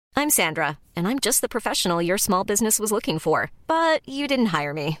I'm Sandra, and I'm just the professional your small business was looking for. But you didn't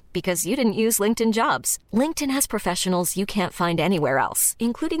hire me because you didn't use LinkedIn Jobs. LinkedIn has professionals you can't find anywhere else,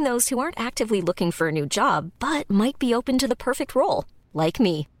 including those who aren't actively looking for a new job, but might be open to the perfect role, like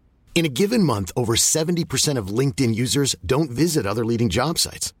me. In a given month, over 70% of LinkedIn users don't visit other leading job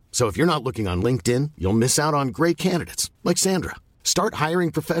sites. So if you're not looking on LinkedIn, you'll miss out on great candidates like Sandra. Start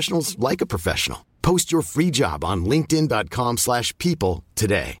hiring professionals like a professional. Post your free job on linkedin.com/people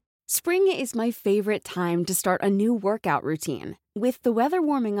today. Spring is my favorite time to start a new workout routine. With the weather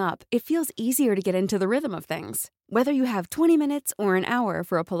warming up, it feels easier to get into the rhythm of things. Whether you have 20 minutes or an hour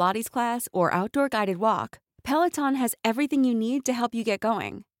for a Pilates class or outdoor guided walk, Peloton has everything you need to help you get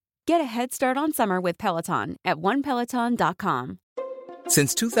going. Get a head start on summer with Peloton at onepeloton.com.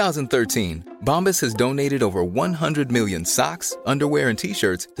 Since 2013, Bombas has donated over 100 million socks, underwear, and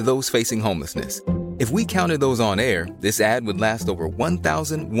T-shirts to those facing homelessness. If we counted those on air, this ad would last over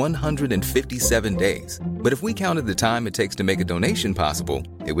 1,157 days. But if we counted the time it takes to make a donation possible,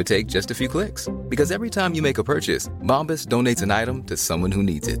 it would take just a few clicks. Because every time you make a purchase, Bombas donates an item to someone who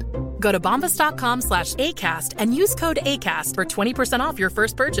needs it. Go to bombas.com/ACAST and use code ACAST for 20% off your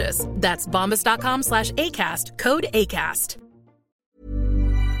first purchase. That's bombas.com/ACAST, code ACAST.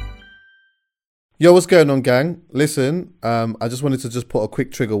 Yo, what's going on, gang? Listen, I just wanted to put a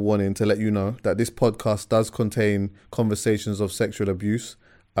quick trigger warning to let you know that this podcast does contain conversations of sexual abuse.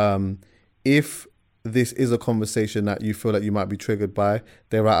 If this is a conversation that you feel that you might be triggered by,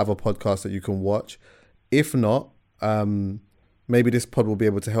 there are other podcasts that you can watch. If not, maybe this pod will be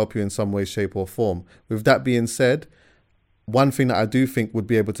able to help you in some way, shape or form. With that being said, one thing that I do think would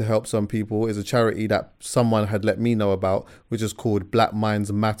be able to help some people is a charity that someone had let me know about, which is called Black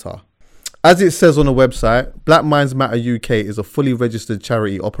Minds Matter. As it says on the website, Black Minds Matter UK is a fully registered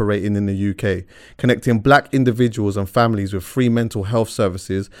charity operating in the UK, connecting black individuals and families with free mental health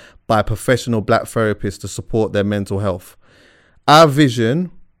services by professional black therapists to support their mental health. Our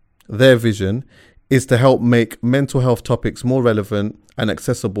vision, their vision, is to help make mental health topics more relevant and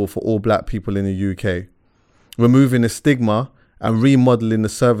accessible for all black people in the UK, removing the stigma and remodeling the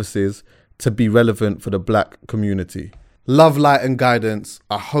services to be relevant for the black community. Love, light and guidance.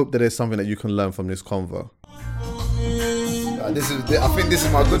 I hope that there's something that you can learn from this convo. I think this is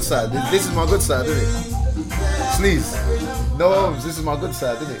my good side. This is my good side, isn't it? Sneeze. No, this is my good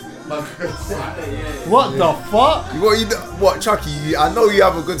side, isn't it? What the fuck? What, Chucky? I know you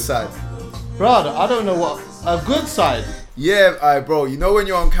have a good side. Brother, I don't know what a good side. Yeah, alright, bro. You know when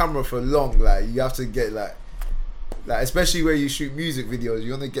you're on camera for long, like you have to get like especially where you shoot music videos,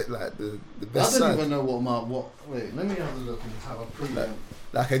 you want to get like the best side. I don't even know wait, let me have a look and have a preview.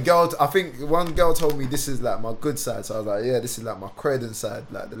 Like a girl, I think one girl told me this is like my good side, so I was like, yeah, this is like my Croydon side,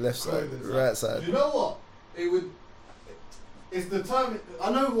 like the left side, the right side. You know what? It's the time. I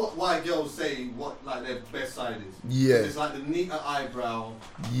know why girls say what like their best side is. Yeah. It's like the neater eyebrow.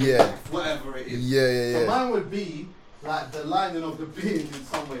 Yeah. Whatever it is. Yeah. So mine would be like the lining of the beard in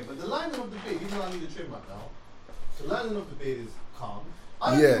some way, but the lining of the beard, even though I need a trim right now, the lining of the beard is calm.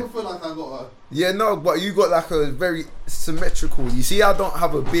 I don't even feel like I got a... Yeah, no, but you got like a very symmetrical... You see, I don't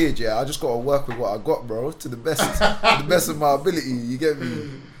have a beard yet. I just got to work with what I got, bro, to the best of my ability. You get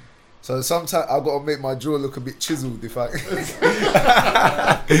me? So sometimes I got to make my jaw look a bit chiseled if I...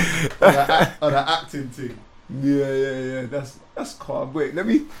 on the acting thing. Yeah. That's calm. Wait, let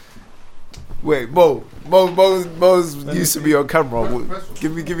me... Wait, Mo's used to be on camera.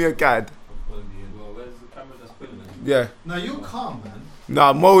 Give me a guide. Yeah. No, you're calm, man.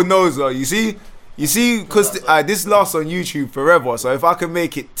 Nah, Mo knows though. You see, because this lasts on YouTube forever. So if I can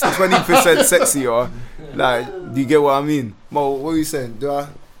make it 20% sexier, like, do you get what I mean? Mo, what are you saying? Do I?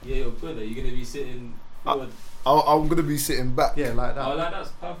 Yeah, you're good. Are you gonna be sitting forward? I'm gonna be sitting back. Yeah, like that. Oh, like that's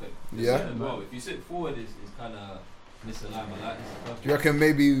perfect. Yeah. Well, if you sit forward, it's kind of misalignment. Like this is perfect. Do you reckon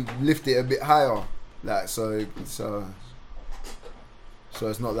maybe lift it a bit higher, like so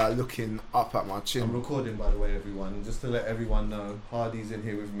it's not like looking up at my chin. I'm recording, by the way, everyone, just to let everyone know. Hardy's in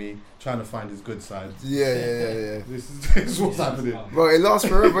here with me, trying to find his good side. Yeah. This is what's happening. Bro, it lasts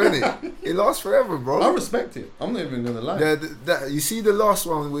forever, innit? It lasts forever, bro. I respect it. I'm not even gonna lie. Yeah, you see the last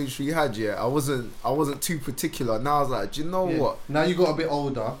one which we had, yeah. I wasn't too particular. Now I was like, do you know what? Now you got a bit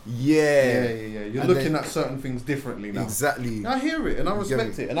older. Yeah. You're looking at certain things differently now. Exactly. I hear it and I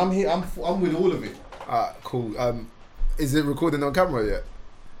respect it, and I'm here. I'm with all of it. Alright, cool. Is it recording on camera yet?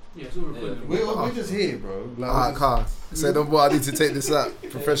 Yeah, it's all recording. We're just here, bro. Alright, calm. Say no more. I need to take this out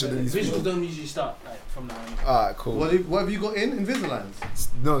professionally. Visuals don't usually start like from now on. Alright, cool. What have you got in Invisalign?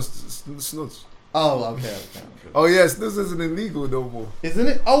 No, snoods. Oh, okay. Oh yeah, snoods isn't illegal no more. Isn't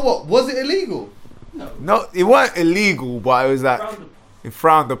it? Oh, what? Was it illegal? No, it wasn't illegal, but it was like...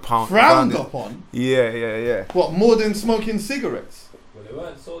 Frowned upon. Frowned upon? Yeah. What, more than smoking cigarettes? Well, they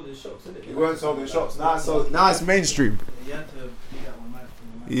weren't sold in shops, innit? They weren't sold in shops. Now it's mainstream. You had to be that one man.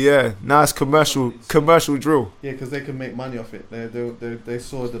 Yeah, now it's commercial drill. Yeah, because they can make money off it. They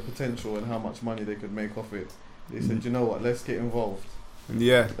saw the potential and how much money they could make off it. They said, you know what, let's get involved.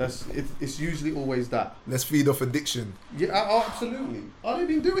 Yeah. It's usually always that. Let's feed off addiction. Yeah, absolutely. Oh, they've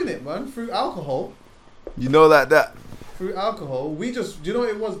been doing it, man, through alcohol. You know, like that. Through alcohol. Do you know what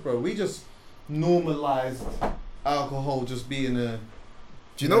it was, bro? We just normalized alcohol just being a...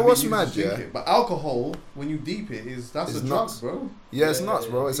 Do you know what's mad, yeah? But alcohol, when you deep it, that's a drug, bro. Yeah, it's nuts,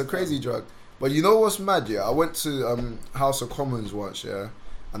 bro. It's a crazy drug. But you know what's mad, yeah? I went to House of Commons once, yeah?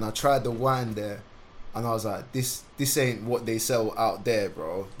 And I tried the wine there. And I was like, this ain't what they sell out there,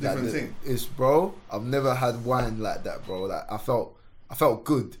 bro. Different thing. It's, bro, I've never had wine like that, bro. Like, I felt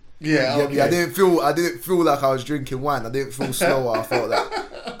good. Yeah, okay. I didn't feel like I was drinking wine. I didn't feel slower. I felt like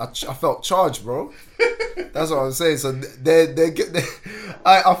I felt charged, bro. That's what I'm saying. So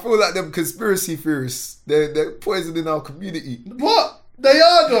I feel like them conspiracy theorists. They're poisoning our community. What? They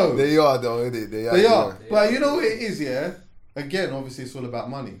are though. They are though, innit? They are. But you know what it is, yeah. Again, obviously, it's all about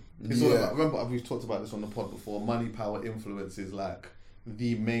money. It's all about. Remember, we've talked about this on the pod before. Money, power, influence is like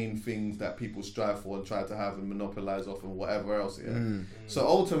the main things that people strive for and try to have and monopolize off and whatever else. Yeah. So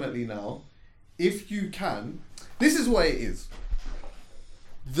ultimately, now, if you can, this is what it is.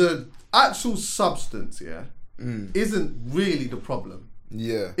 The actual substance, isn't really the problem.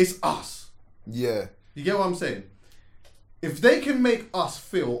 Yeah. It's us. Yeah. You get what I'm saying? If they can make us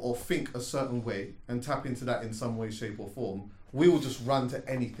feel or think a certain way and tap into that in some way, shape or form, we will just run to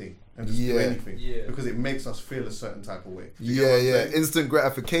anything and just do anything. Yeah. Because it makes us feel a certain type of way. Yeah. Instant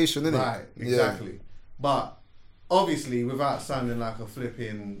gratification, innit? Right, exactly. Yeah. But obviously, without sounding like a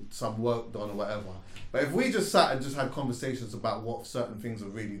flipping some work done or whatever, but if we just sat and just had conversations about what certain things are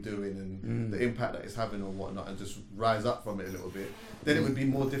really doing and the impact that it's having or whatnot and just rise up from it a little bit, then it would be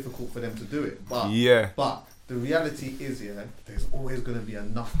more difficult for them to do it. But the reality is, there's always going to be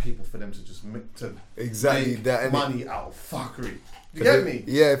enough people for them to just make money out of fuckery. You get me?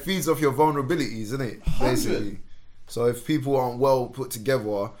 Yeah, it feeds off your vulnerabilities, isn't it? Basically. So if people aren't well put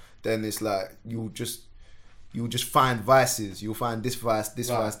together, then it's like you'll just find vices. You'll find this vice, this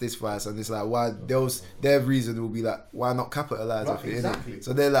vice, and it's like why their reason will be like why not capitalize off it, exactly. innit?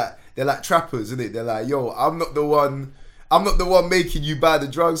 So they're like trappers, innit? They're like, yo, I'm not the one making you buy the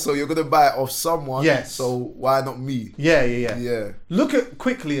drugs, so you're gonna buy it off someone. Yes. So why not me? Yeah. Look at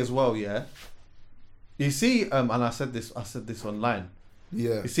quickly as well, yeah. You see, and I said this online.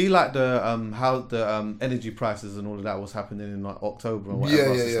 Yeah. You see, like the how the energy prices and all of that was happening in like October and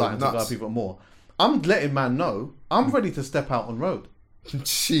whatever. Starting to go people more. I'm letting man know I'm ready to step out on road.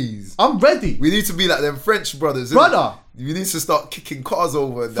 Jeez. I'm ready. We need to be like them French brothers, brother. We need to start kicking cars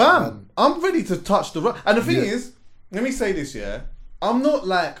over. And Fam, man. I'm ready to touch the road. And the thing is, let me say this, I'm not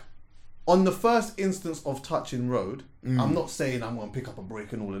like, on the first instance of touching road, I'm not saying I'm going to pick up a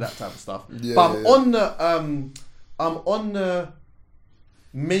brake and all of that type of stuff. But I'm on the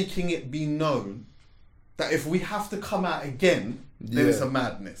making it be known that if we have to come out again, then it's a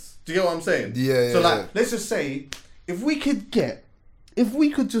madness. Do you get what I'm saying? Let's just say, if we could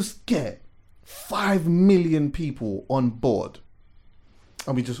just get 5 million people on board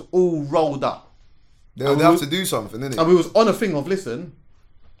and we just all rolled up. They would have to do something, innit? And we was on a thing of, listen,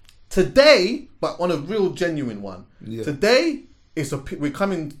 today, but on a real genuine one. Yeah. Today, we're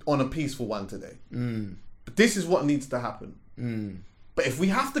coming on a peaceful one today. But this is what needs to happen. But if we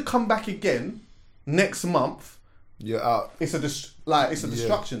have to come back again next month, you're out. It's a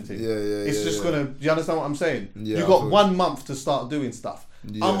destruction thing. It's just gonna. Do you understand what I'm saying? Yeah, you got 1 month to start doing stuff.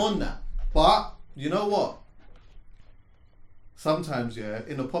 Yeah. I'm on that, but you know what? Sometimes,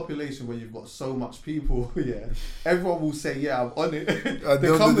 in a population where you've got so much people, everyone will say, I'm on it.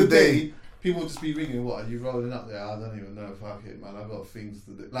 There come the day, people will just be ringing, what, are you rolling up there? I don't even know, fuck it, man, I've got things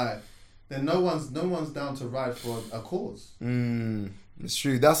to do. Like, then no one's down to ride for a cause. It's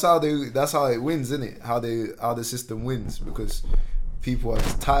true. That's how it wins, isn't it? How the system wins, because people are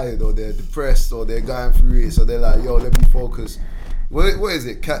just tired or they're depressed or they're going through it, so they're like, yo, let me focus. What is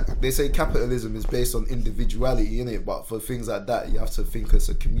it? They say capitalism is based on individuality, innit? But for things like that, you have to think as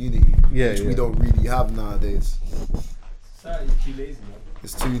a community, which we don't really have nowadays. Society's too lazy, man.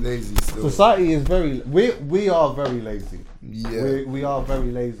 It's too lazy still. Society is we are very lazy. Yeah. We are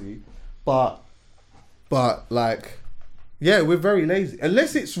very lazy, but like, we're very lazy.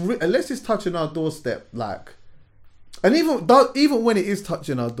 Unless it's touching our doorstep, like. And even when it is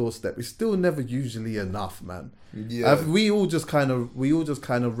touching our doorstep, it's still never usually enough, man. Yeah. We all just kind of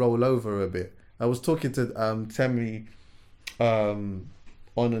roll over a bit. I was talking to Temi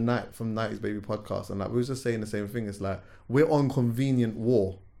on a night from 90s Baby podcast, and like we was just saying the same thing. It's like we're on convenient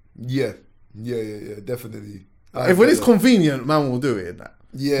war. Yeah, definitely. If when it's convenient, man will do it. That.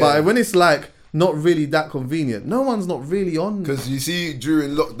 Yeah, but when it's like not really that convenient, no one's not really on. Because you see,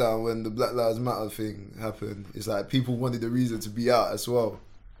 during lockdown when the Black Lives Matter thing happened, it's like people wanted a reason to be out as well.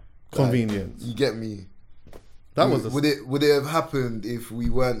 Convenience. Like, you get me? That was would it have happened if we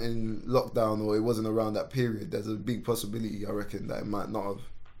weren't in lockdown or it wasn't around that period? There's a big possibility, I reckon, that it might not have.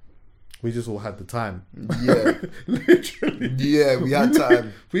 We just all had the time. Yeah, literally. Yeah, we had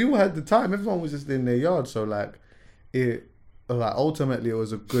time. We all had the time. Everyone was just in their yard, so like ultimately it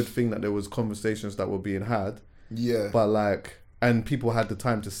was a good thing that there was conversations that were being had. Yeah, but like, and people had the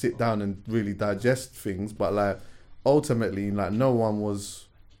time to sit down and really digest things. But like, ultimately, like no one was.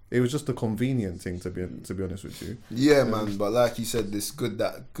 It was just a convenient thing to be honest with you. Yeah, man. But like you said, it's good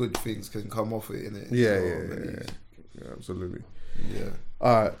that good things can come off it, innit? Yeah, absolutely. Yeah.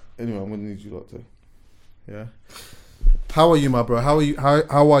 All right. Anyway, I'm gonna need you lot to. Yeah. How are you, my bro? How are you?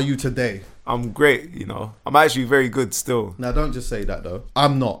 How are you today? I'm great. You know, I'm actually very good still. Now, don't just say that though.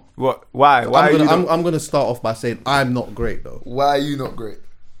 I'm not. What? Why? I'm gonna start off by saying I'm not great though. Why are you not great?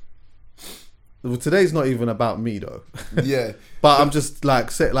 Well, today's not even about me though. Yeah. But I'm just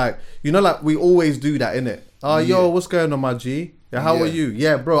like like we always do that, innit? Oh, yo, what's going on, my G? Yeah, how are you?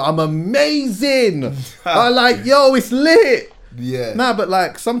 Yeah, bro, I'm amazing. I like, yo, it's lit. Yeah. Nah, but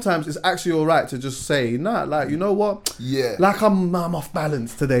like sometimes it's actually alright to just say, nah, like, you know what? Yeah. Like I'm off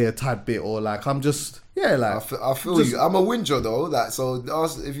balance today a tad bit, or like I'm just like I feel you. I'm a whinger though. Like, so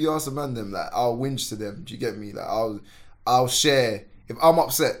if you ask a man them, like I'll whinge to them. Do you get me? Like I'll share. If I'm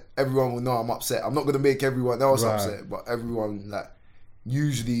upset, everyone will know I'm upset. I'm not gonna make everyone else upset, but everyone, like,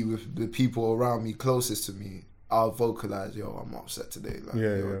 usually with the people around me closest to me, I'll vocalize, yo, I'm upset today.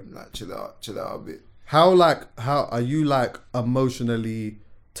 Like, like chill out a bit. How are you like emotionally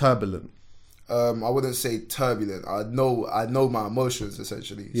turbulent? I wouldn't say turbulent. I know my emotions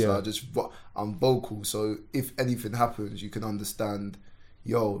essentially. Yeah. So I'm vocal. So if anything happens, you can understand.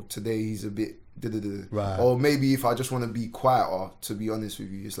 Yo, today he's a bit. Right. Or maybe if I just want to be quieter, to be honest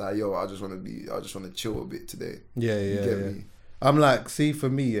with you, it's like, yo, I just want to chill a bit today. Yeah. Me? I'm like, see, for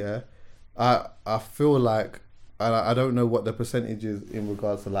me, I feel like I don't know what the percentage is in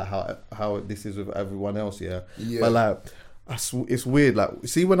regards to like how this is with everyone else, but like it's weird. Like,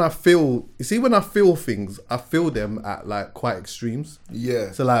 see when I feel things, I feel them at like quite extremes.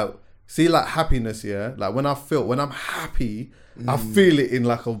 Yeah. So like, see, like happiness, like when I'm happy, I feel it in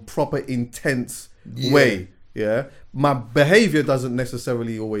like a proper intense way. Yeah. My behavior doesn't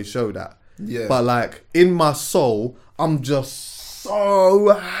necessarily always show that. Yeah. But like in my soul, I'm just so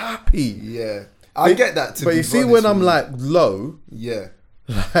happy. Yeah. I get that too. But you see when I'm like low,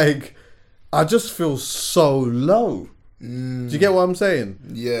 like I just feel so low. Do you get what I'm saying?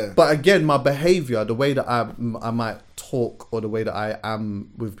 Yeah. But again, my behavior, the way that I might talk, or the way that I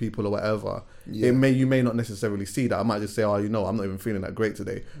am with people or whatever, you may not necessarily see that. I might just say, oh, you know, I'm not even feeling that great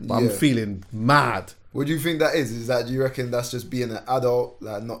today, but I'm feeling mad. What do you think that is? Is that, do you reckon that's just being an adult,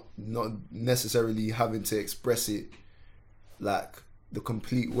 like not necessarily having to express it like the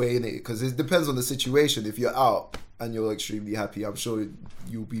complete way in it? Because it depends on the situation. If you're out and you're extremely happy, I'm sure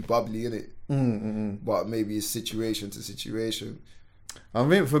you'll be bubbly in it. But maybe it's situation to situation. I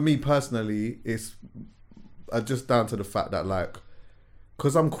mean, for me personally, it's just down to the fact that like,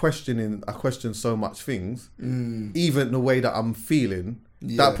 because I question so much things, even the way that I'm feeling,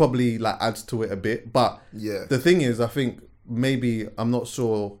 that probably like adds to it a bit. But the thing is, I think maybe, I'm not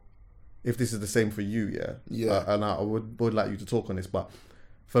sure if this is the same for you, and I would like you to talk on this, but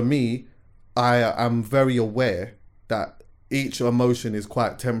for me, I am very aware that each emotion is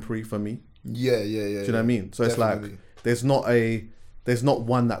quite temporary for me. Do you know what I mean? So definitely. It's like there's not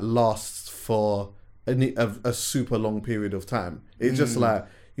one that lasts for a super long period of time. It's just like,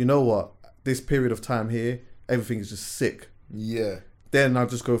 you know what, this period of time here, everything is just sick. Then I'll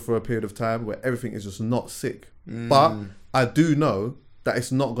just go for a period of time where everything is just not sick. But I do know that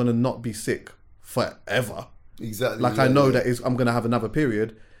it's not gonna not be sick forever. Exactly. Like I know that I'm gonna have another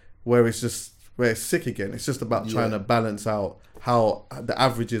period where it's sick again. It's just about trying to balance out how the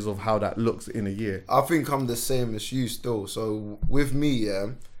averages of how that looks in a year. I think I'm the same as you still. So with me,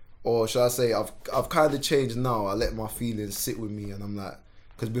 or should I say, I've kind of changed now. I let my feelings sit with me, and I'm like,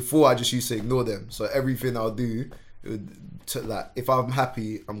 because before I just used to ignore them. So everything I'll do, like if I'm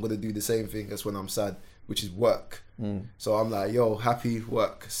happy, I'm gonna do the same thing as when I'm sad, which is work. So I'm like, yo, happy,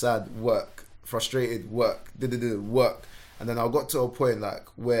 work, sad, work, frustrated, work, work. And then I got to a point like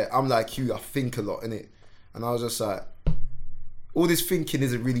where I'm like you, I think a lot, innit? And I was just like, all this thinking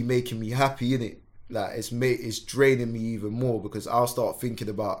isn't really making me happy, innit? like it's draining me even more, because I'll start thinking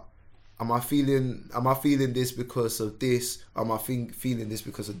about, am I feeling this because of this? Am I feeling this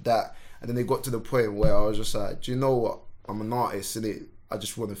because of that? And then it got to the point where I was just like, do you know what? I'm an artist, innit? I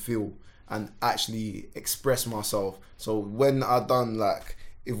just want to feel and actually express myself. So when I done, like,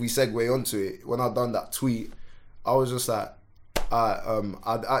 if we segue onto it, when I done that tweet, I was just like,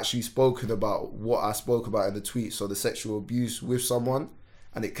 I'd actually spoken about what I spoke about in the tweet, so the sexual abuse with someone,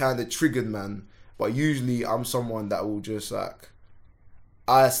 and it kind of triggered, man. But usually I'm someone that will just, like,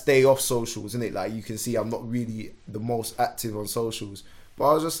 I stay off socials, innit? Like, you can see I'm not really the most active on socials. But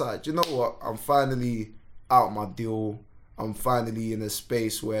I was just like, do you know what? I'm finally out my deal. I'm finally in a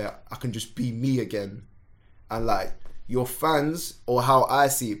space where I can just be me again. And, like, your fans, or how I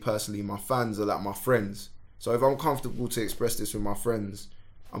see it personally, my fans are like my friends. So if I'm comfortable to express this with my friends,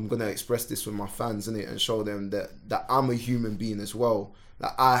 I'm going to express this with my fans, innit? And show them that I'm a human being as well.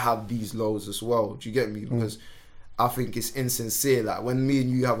 Like, I have these lows as well. Do you get me? Because I think it's insincere. Like, when me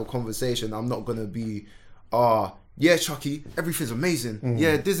and you have a conversation, I'm not going to be, yeah, Chucky, everything's amazing.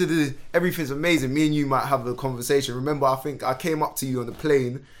 Yeah, this, everything's amazing. Me and you might have a conversation. Remember, I think I came up to you on the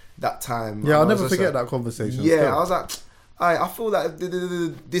plane that time. Yeah, I'll never forget that conversation. Yeah, still. I was like, I feel like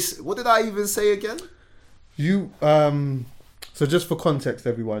this. What did I even say again? You, so just for context,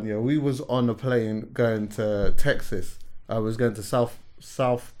 everyone, yeah, we was on a plane going to Texas. I was going to South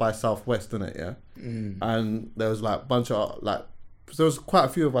by Southwest, innit, yeah? And there was like a bunch of, like, so there was quite a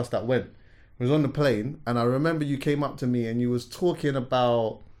few of us that went. We was on the plane, and I remember you came up to me and you was talking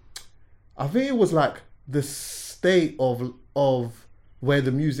about, I think it was like the state of where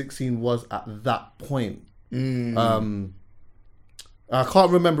the music scene was at that point. I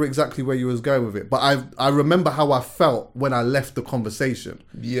can't remember exactly where you was going with it, but I remember how I felt when I left the conversation.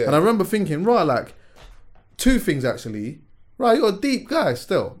 Yeah. And I remember thinking, right, like, two things actually. Right, you're a deep guy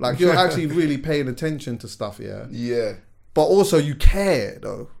still. Like, you're actually really paying attention to stuff, yeah? Yeah. But also you care,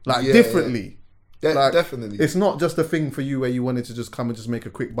 though. Like, differently. Yeah. Like, definitely. It's not just a thing for you where you wanted to just come and just make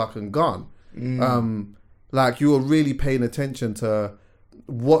a quick buck and gone. Like, you were really paying attention to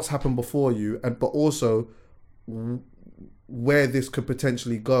what's happened before you, but also where this could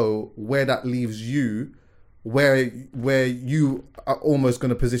potentially go, where that leaves you, where you are almost going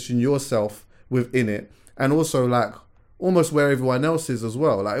to position yourself within it, and also, like, almost where everyone else is as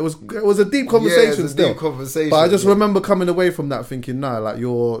well. Like, it was a deep conversation still. Deep conversation. But I just remember coming away from that thinking, nah, like,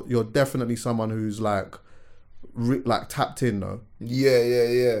 you're definitely someone who's like tapped in, though.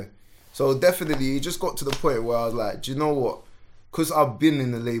 Yeah. So definitely, it just got to the point where I was like, do you know what? Because I've been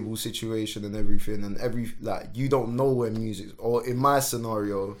in the label situation and everything, and like, you don't know where music, or in my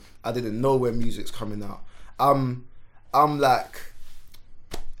scenario, I didn't know where music's coming out. I'm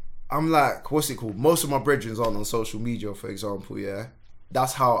like, what's it called? Most of my brethren aren't on social media, for example, yeah?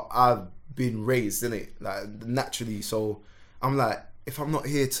 That's how I've been raised, innit? Like, naturally. So I'm like, if I'm not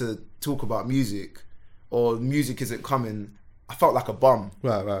here to talk about music, or music isn't coming, I felt like a bum.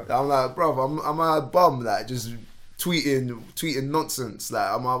 Right. I'm like, bro, am I a bum? Like, just tweeting nonsense.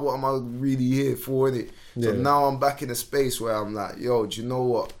 Like, what am I really here for, innit? So now I'm back in a space where I'm like, yo, do you know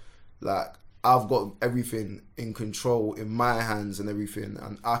what? Like, I've got everything in control in my hands and everything,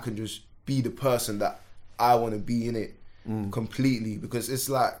 and I can just be the person that I want to be in it completely. Because it's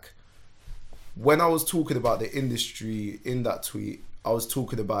like, when I was talking about the industry in that tweet, I was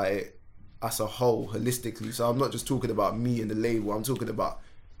talking about it as a whole, holistically. So I'm not just talking about me and the label, I'm talking about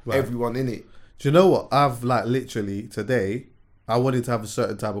everyone in it. Do you know what? I've, like, literally today, I wanted to have a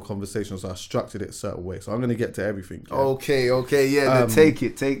certain type of conversation, so I structured it a certain way. So I'm going to get to everything. Yeah? Okay, yeah, then take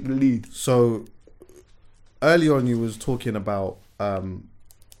the lead. So early on, you was talking about,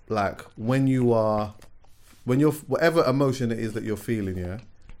 like, when you're, whatever emotion it is that you're feeling, yeah,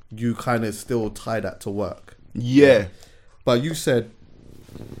 you kind of still tie that to work. Yeah. But you said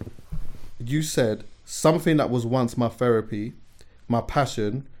something that was once my therapy, my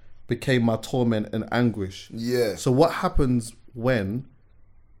passion, became my torment and anguish. Yeah. So what happens when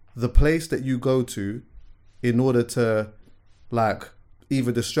the place that you go to in order to, like,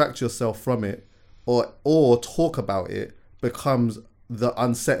 either distract yourself from it or talk about it becomes the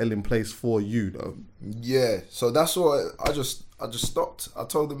unsettling place for you, though? Yeah. So that's what I just stopped. I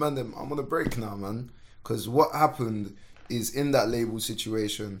told the man, I'm on a break now, man, because what happened is, in that label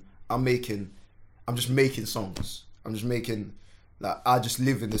situation, I'm just making songs. Like, I just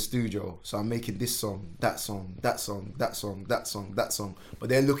live in the studio, so I'm making this song, that song, that song, that song, that song, that song. But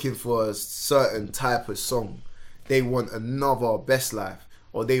they're looking for a certain type of song. They want another Best Life,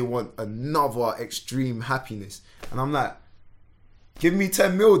 or they want another Extreme Happiness. And I'm like, give me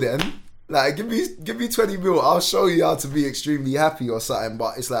 10 mil then. Like, give me 20 mil. I'll show you how to be extremely happy or something.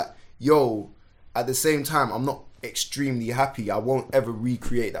 But it's like, yo, at the same time, I'm not extremely happy. I won't ever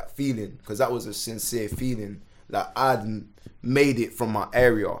recreate that feeling because that was a sincere feeling. Like I'd made it from my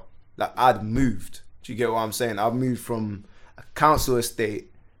area. Like I'd moved. Do you get what I'm saying? I moved from a council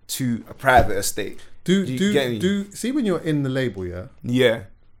estate to a private estate. Do see when you're in the label, yeah? Yeah.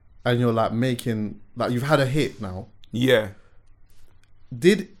 And you're like making, like you've had a hit now. Yeah.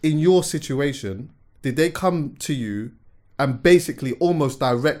 In your situation, did they come to you and basically almost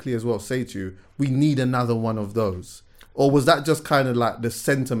directly as well say to you, we need another one of those? Or was that just kind of like the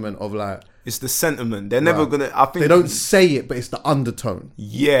sentiment of like... It's the sentiment. They're never going to... I think they don't say it, but it's the undertone.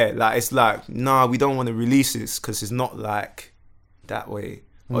 Yeah, like it's like, nah, we don't want to release this because it's not like that way.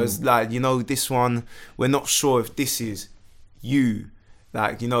 Or it's like, you know, this one, we're not sure if this is you.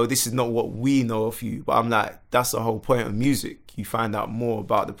 Like, you know, this is not what we know of you. But I'm like, that's the whole point of music. You find out more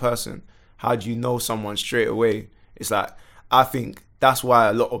about the person. How do you know someone straight away? It's like, I think that's why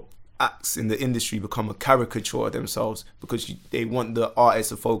a lot of acts in the industry become a caricature of themselves, because they want the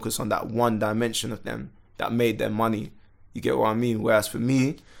artist to focus on that one dimension of them that made them money. You get what I mean? Whereas for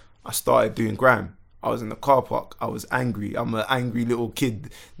me, I started doing grime. I was in the car park. I was angry. I'm an angry little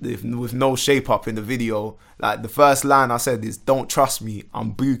kid with no shape up in the video. Like the first line I said is, "Don't trust me,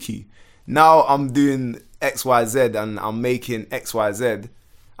 I'm Buki." Now I'm doing XYZ and I'm making XYZ.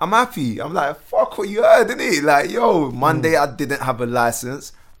 I'm happy. I'm like, fuck what you heard, innit? Like, yo, Monday I didn't have a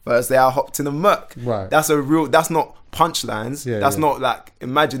license. Thursday I hopped in a Merc. Right. That's not punchlines. That's not like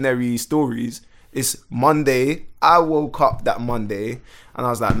imaginary stories. It's Monday. I woke up that Monday and I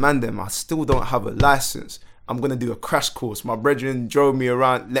was like, man, I still don't have a license. I'm going to do a crash course. My brethren drove me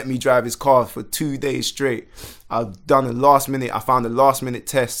around, let me drive his car for 2 days straight. I've done I found a last minute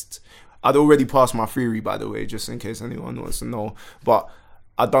test. I'd already passed my theory, by the way, just in case anyone wants to know. But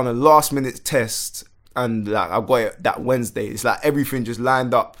I'd done a last minute test and like I got it that Wednesday. It's like everything just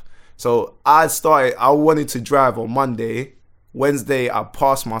lined up. So I wanted to drive on Monday. Wednesday, I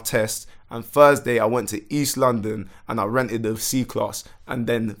passed my test. And Thursday, I went to East London and I rented a C-Class. And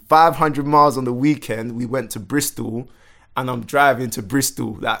then 500 miles on the weekend, we went to Bristol. And I'm driving to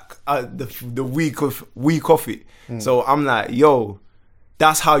Bristol like the week off it. So I'm like, yo,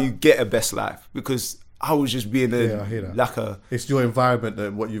 that's how you get a best life. Because I was just being it's your environment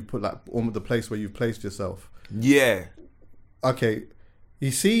and what you've put, like almost the place where you've placed yourself. Yeah. Okay.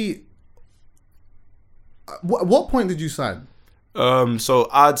 You see, what point did you sign? So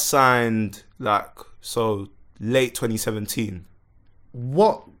I'd signed late 2017.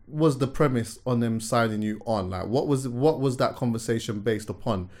 What was the premise on them signing you on? Like, what was that conversation based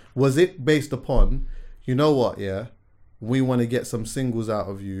upon? Was it based upon, you know what? Yeah, we want to get some singles out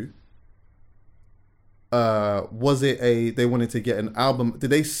of you. Was it they wanted to get an album? Did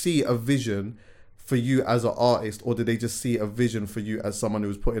they see a vision for you as an artist, or did they just see a vision for you as someone who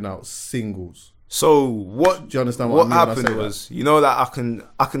was putting out singles? So what? Do you understand what I mean happened was, that? You know, that I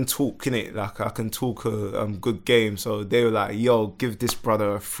can talk, innit? Like I can talk a good game. So they were like, "Yo, give this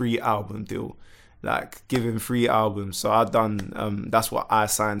brother a free album deal, like give him 3 albums." So I done. That's what I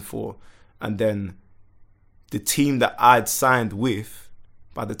signed for, and then the team that I'd signed with,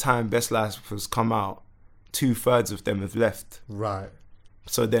 by the time Best Life was come out, 2/3 of them have left. Right.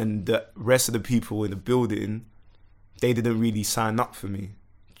 So then the rest of the people in the building, they didn't really sign up for me.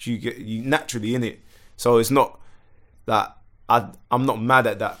 You naturally in it, so it's not that I'm not mad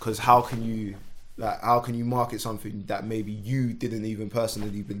at that, because how can you market something that maybe you didn't even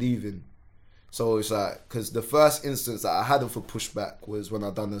personally believe in? So it's like, because the first instance that I had of a pushback was when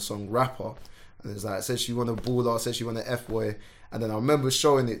I done the song Rapper, and it's like, it says she want a baller, says she want an F-boy, and then I remember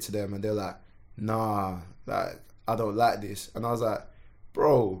showing it to them and they're like, nah, like I don't like this, and I was like,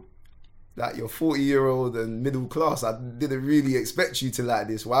 bro, like you're 40-year-old and middle class. I didn't really expect you to like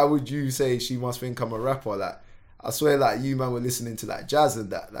this. Why would you say she must think I'm a rapper? Like, I swear, like you man were listening to like jazz and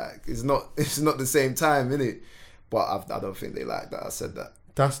that. Like, it's not the same time, innit? But I don't think they like that I said that.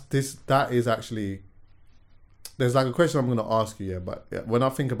 That is actually, there's like a question I'm gonna ask you, but when I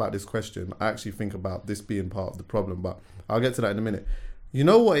think about this question, I actually think about this being part of the problem. But I'll get to that in a minute. You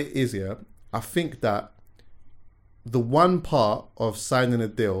know what it is, yeah? I think that the one part of signing a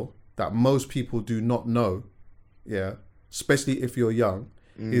deal that most people do not know, yeah, especially if you're young,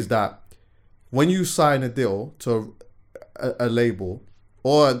 is that when you sign a deal to a label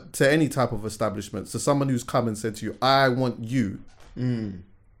or to any type of establishment, so someone who's come and said to you, I want you,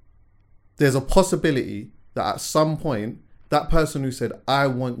 there's a possibility that at some point, that person who said, I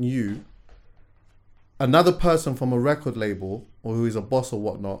want you, another person from a record label or who is a boss or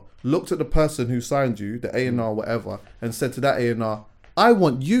whatnot, looked at the person who signed you, the A&R or whatever, and said to that A&R, I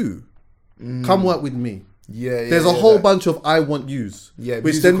want you. Come work with me. Yeah, there's a whole bunch of I want yous,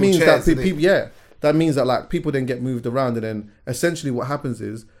 which then means that people, that means that like people then get moved around, and then essentially what happens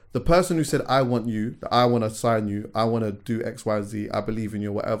is the person who said, I want you, I want to sign you, I want to do X, Y, Z, I believe in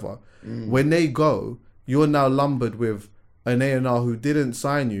you, whatever. When they go, you're now lumbered with an A&R who didn't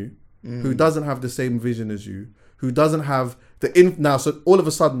sign you, who doesn't have the same vision as you, who doesn't have now, so all of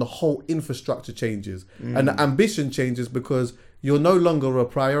a sudden the whole infrastructure changes and the ambition changes because you're no longer a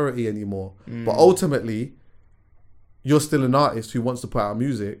priority anymore. But ultimately, you're still an artist who wants to put out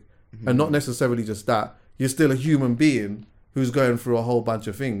music, and not necessarily just that. You're still a human being who's going through a whole bunch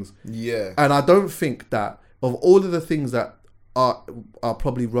of things. Yeah. And I don't think that of all of the things that are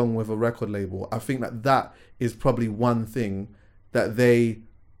probably wrong with a record label, I think that is probably one thing that they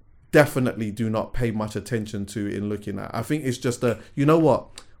definitely do not pay much attention to in looking at. I think it's just you know what?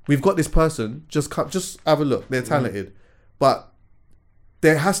 We've got this person, just have a look. They're talented. But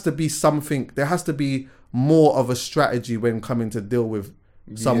there has to be something, there has to be more of a strategy when coming to deal with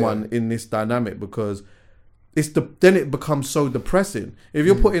someone in this dynamic, because then it becomes so depressing. If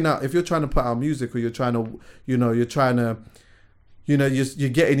you're if you're trying to put out music, or you're trying to, you're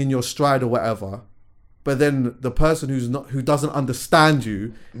getting in your stride or whatever, but then the person who doesn't understand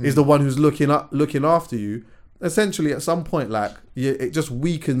you is the one who's looking after you. Essentially, at some point, like it just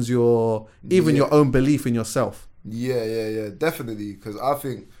weakens your own belief in yourself. Yeah, definitely. Because I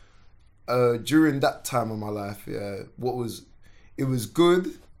think during that time of my life, it was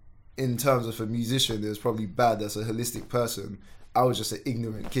good in terms of a musician. It was probably bad as a holistic person. I was just an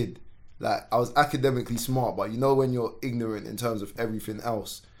ignorant kid. Like, I was academically smart, but when you're ignorant in terms of everything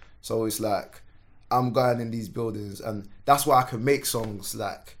else. So it's like, I'm going in these buildings, and that's why I can make songs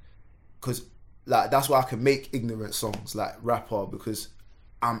that's why I can make ignorant songs like rapper, because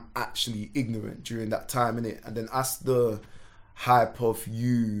I'm actually ignorant during that time, innit? And then as the hype of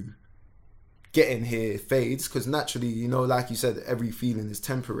you getting here fades, because naturally, like you said, every feeling is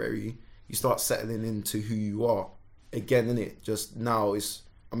temporary. You start settling into who you are again, innit? Just now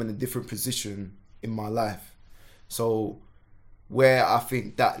I'm in a different position in my life. So where I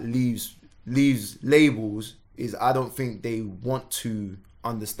think that leaves labels is, I don't think they want to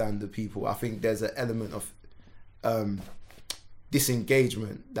understand the people. I think there's an element of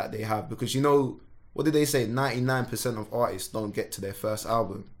disengagement that they have, because what did they say? 99% of artists don't get to their first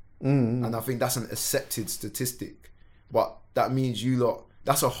album. And I think that's an accepted statistic, but that means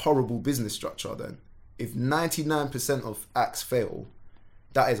that's a horrible business structure. Then if 99% of acts fail,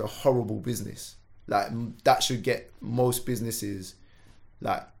 that is a horrible business. Like, that should get most businesses,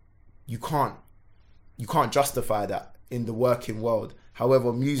 like, you can't justify that in the working world.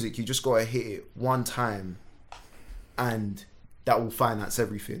 However, music, you just gotta hit it one time, and that will finance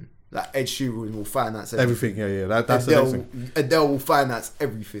everything. Like, Ed Sheeran will finance everything. That's the next thing. Adele will finance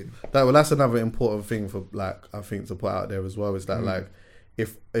everything. That's another important thing for, like, I think to put out there as well, is that like,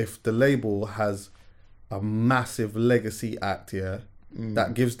 if the label has a massive legacy act,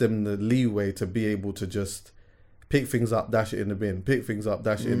 that gives them the leeway to be able to just pick things up, dash it in the bin, pick things up,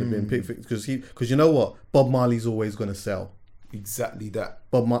 dash it in the bin, because you know what, Bob Marley's always gonna sell. Exactly that.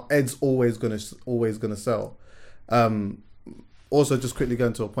 Ed's always gonna sell. Also, just quickly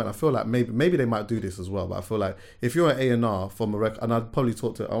going to a point, I feel like maybe they might do this as well, but I feel like if you're an A&R from a record, and I'd probably I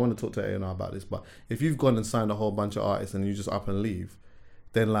want to talk to A&R about this, but if you've gone and signed a whole bunch of artists and you just up and leave,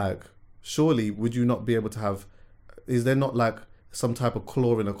 then like, surely would you not be able to have, is there not like some type of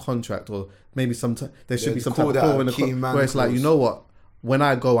clause in a contract, or maybe there should be some type of clause in a contract where it's like, you know what, when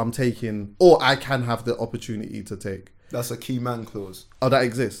I go, I'm taking, or I can have the opportunity to take. That's a key man clause. Oh, that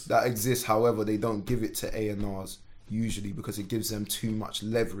exists? That exists, however, they don't give it to A&Rs usually, because it gives them too much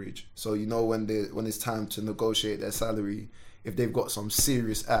leverage. So when it's time to negotiate their salary, if they've got some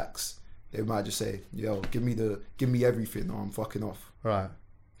serious acts, they might just say, yo, give me everything, or I'm fucking off. Right.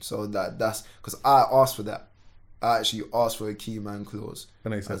 So that's because I asked for that. I actually asked for a key man clause,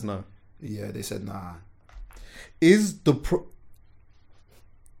 and they said no. Yeah, they said nah. Is the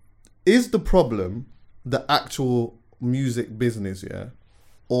problem the actual music business,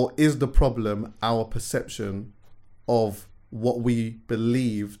 or is the problem our perception of what we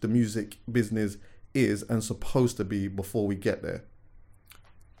believe the music business is and supposed to be before we get there?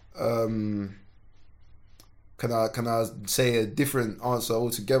 Can I say a different answer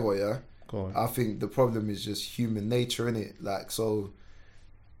altogether? Yeah. Go on. I think the problem is just human nature, innit? Like, so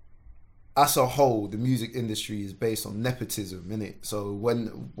as a whole, the music industry is based on nepotism, innit? So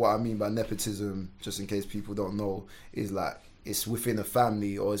what I mean by nepotism, just in case people don't know, is like, it's within a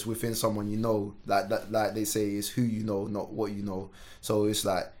family, or it's within someone like that. Like they say, it's who you know, not what you know. So it's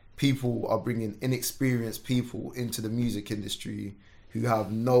like, people are bringing inexperienced people into the music industry who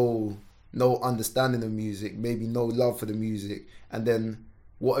have no understanding of music, maybe no love for the music, and then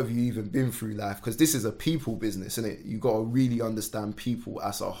what have you even been through life? Because this is a people business, isn't it? You got to really understand people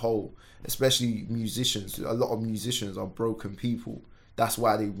as a whole, especially musicians. A lot of musicians are broken people. That's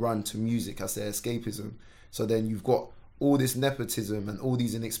why they run to music as their escapism. So then you've got all this nepotism and all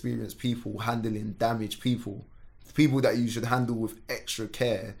these inexperienced people handling damaged people. People that you should handle with extra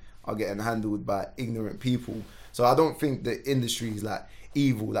care are getting handled by ignorant people. So I don't think the industry is like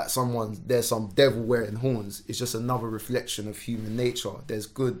evil, like there's some devil wearing horns. It's just another reflection of human nature. There's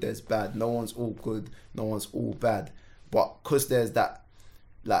good, there's bad. No one's all good, no one's all bad. But because there's that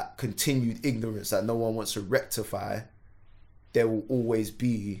like continued ignorance that no one wants to rectify, there will always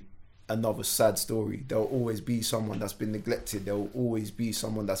be another sad story. There will always be someone that's been neglected. There will always be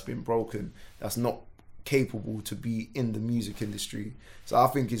someone that's been broken, that's not capable to be in the music industry. So I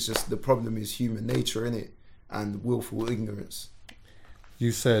think it's just the problem is human nature, innit? And willful ignorance.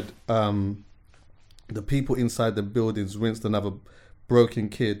 You said the people inside the buildings rinsed another broken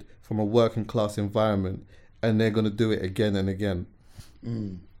kid from a working class environment, and they're going to do it again and again.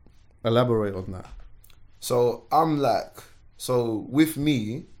 Elaborate on that. So I'm like, so with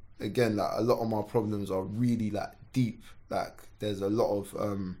me, again, like a lot of my problems are really like deep. Like there's a lot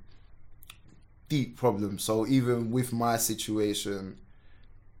of deep problems. So even with my situation,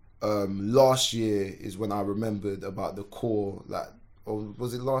 last year is when I remembered about the core, like, or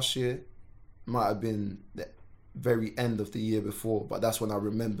was it last year? Might have been the very end of the year before, but that's when I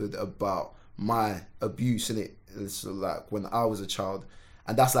remembered about my abuse in it. So like when I was a child,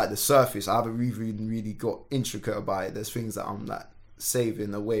 and that's like the surface. I haven't really got intricate about it. There's things that I'm like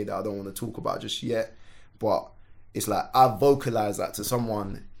saving away that I don't want to talk about just yet, but it's like I vocalized that to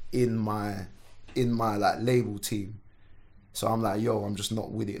someone in my like label team. So I'm like, yo, I'm just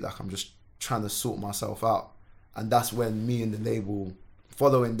not with it. Like I'm just trying to sort myself out. And that's when me and the label,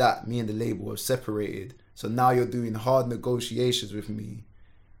 following that, me and the label have separated. So now you're doing hard negotiations with me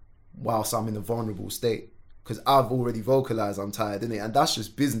whilst I'm in a vulnerable state. Because I've already vocalized I'm tired, innit? And that's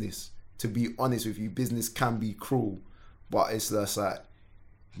just business. To be honest with you, business can be cruel. But it's just like,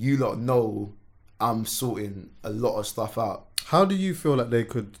 you lot know I'm sorting a lot of stuff out. How do you feel like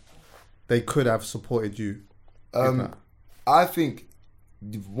they could have supported you? I think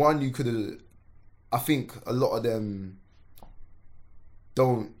one, you could have. I think a lot of them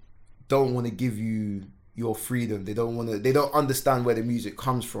don't want to give you your freedom. They don't understand where the music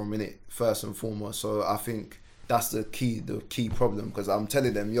comes from, innit, first and foremost. So I think that's the key problem, because I'm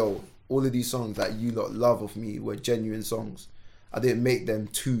telling them, yo, all of these songs that you lot love of me were genuine songs. I didn't make them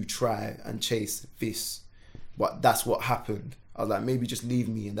to try and chase this, but that's what happened. I was like, maybe just leave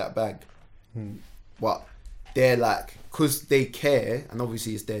me in that bag. But they're like, because they care, and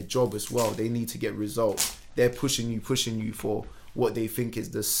obviously it's their job as well, they need to get results. They're pushing you for what they think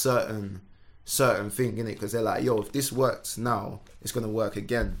is the certain thing, innit? Because they're like, yo, if this works now, it's going to work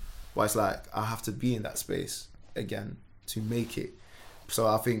again. But it's like, I have to be in that space again to make it. So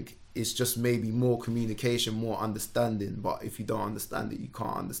I think it's just maybe more communication, more understanding. But if you don't understand it, you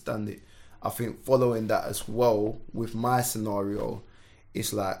can't understand it. I think following that as well, with my scenario,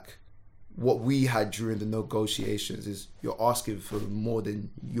 it's like, what we had during the negotiations is you're asking for more than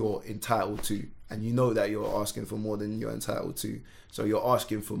you're entitled to, and you know that you're asking for more than you're entitled to. So you're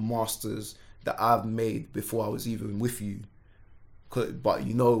asking for masters that I've made before I was even with you. But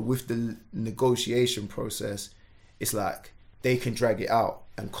you know, with the negotiation process, it's like they can drag it out,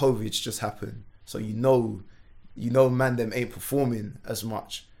 and COVID's just happened. So you know man, them ain't performing as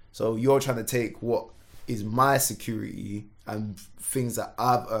much. So you're trying to take what is my security and things that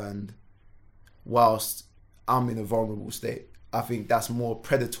I've earned whilst I'm in a vulnerable state. I think that's more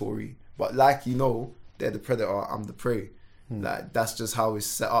predatory. But like, you know, they're the predator, I'm the prey. Like, that's just how it's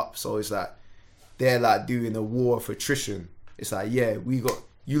set up. So it's like, they're like doing a war of attrition. It's like, yeah,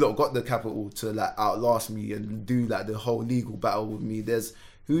 you lot got the capital to like outlast me and do like the whole legal battle with me. There's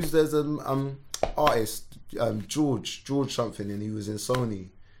artist, George something, and he was in Sony,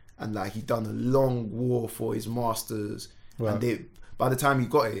 and like he done a long war for his masters. Right. And by the time he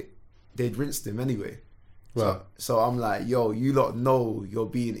got it, they'd rinsed him anyway. Right. So I'm like, yo, you lot know you're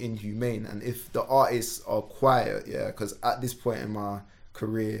being inhumane. And if the artists are quiet, yeah, because at this point in my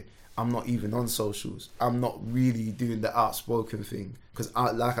career, I'm not even on socials. I'm not really doing the outspoken thing, because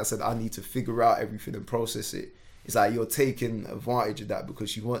like I said, I need to figure out everything and process it. It's like you're taking advantage of that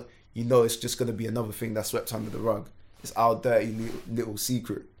because you know it's just going to be another thing that's swept under the rug. It's our dirty little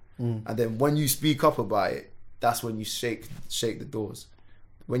secret. And then when you speak up about it, that's when you shake the doors.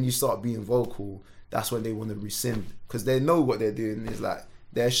 When you start being vocal, that's when they want to rescind, because they know what they're doing is like,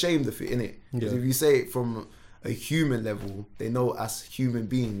 they're ashamed of it, innit? Because if you say it from a human level, they know as human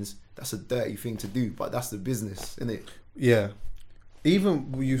beings, that's a dirty thing to do, but that's the business, innit? Yeah.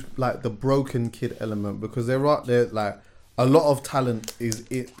 even you like the broken kid element, because there like a lot of talent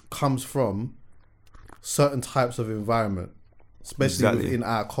it comes from certain types of environment, especially within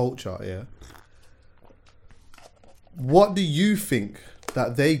our culture. Yeah. What do you think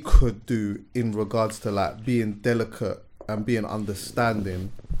that they could do in regards to like being delicate and being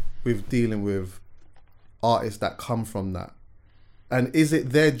understanding with dealing with artists that come from that? And is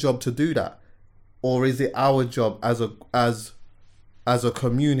it their job to do that, or is it our job as a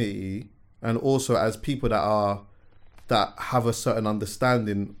community, and also as people that have a certain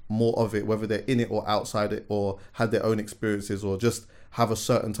understanding more of it, whether they're in it or outside it, or had their own experiences, or just have a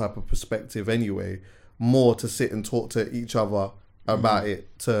certain type of perspective anyway, more to sit and talk to each other about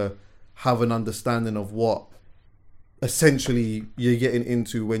it, to have an understanding of what essentially you're getting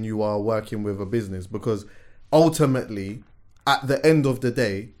into when you are working with a business? Because ultimately, at the end of the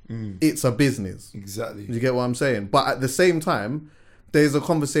day, it's a business. Exactly. You get what I'm saying? But at the same time, there's a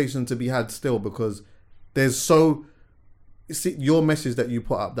conversation to be had still, because there's see, your message that you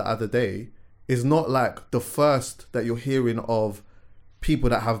put up the other day is not like the first that you're hearing of people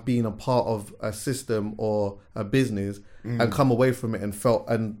that have been a part of a system or a business and come away from it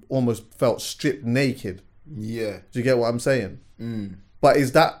and almost felt stripped naked. Yeah. Do you get what I'm saying? But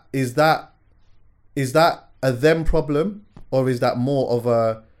is that a them problem, or is that more of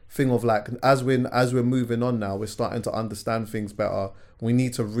a thing of like, as we're moving on now, we're starting to understand things better, we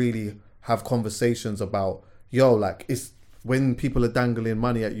need to really have conversations about, like, it's when people are dangling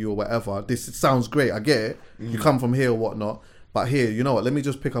money at you or whatever, this sounds great, I get it, you come from here or whatnot, but here, you know what, let me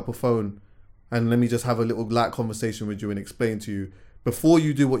just pick up a phone and let me just have a little light conversation with you and explain to you before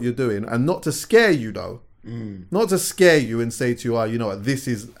you do what you're doing, and not to scare you though, not to scare you and say to you, you know what, this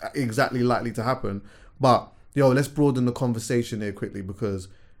is exactly likely to happen, but let's broaden the conversation here quickly, because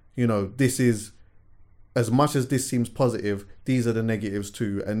this is, as much as this seems positive, these are the negatives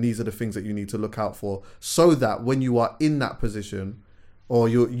too, and these are the things that you need to look out for, so that when you are in that position, or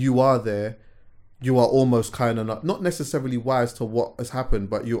you are there, you are almost kind of not necessarily wise to what has happened,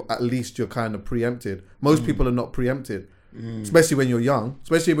 but you're kind of preempted. Most people are not preempted, especially when you're young,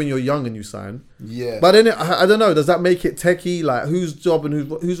 and you sign. Yeah. But then I don't know, does that make it techie? Like, whose job and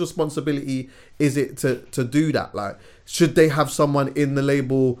whose responsibility is it to do that? Like, should they have someone in the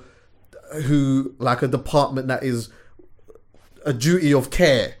label who, like, a department that is a duty of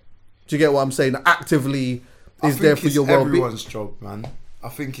care? Do you get what I'm saying? Actively is there for your well-being. Everyone's job, man. I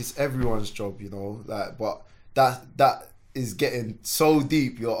think it's everyone's job, like, but that is getting so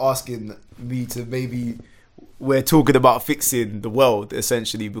deep. You're asking me to maybe, we're talking about fixing the world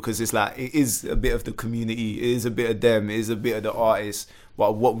essentially, because it's like, it is a bit of the community, it is a bit of them, it is a bit of the artists.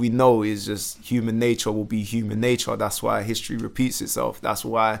 But what we know is just human nature will be human nature. That's why history repeats itself. That's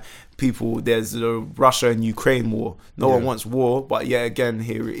why there's the Russia and Ukraine war. No one wants war, but yet again,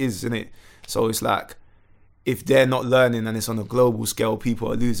 here it is, isn't it? So it's like, if they're not learning and it's on a global scale,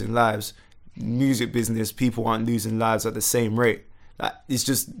 people are losing lives. Music business, people aren't losing lives at the same rate. That's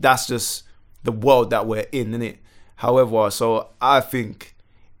just the world that we're in, innit? However, so I think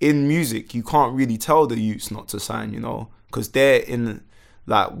in music, you can't really tell the youths not to sign, because they're in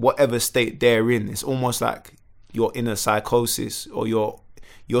like whatever state they're in. It's almost like you're in a psychosis, or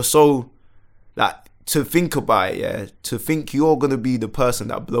you're so, like, to think about it, to think you're going to be the person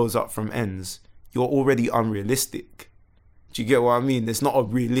that blows up from ends, you're already unrealistic. Do you get what I mean? It's not a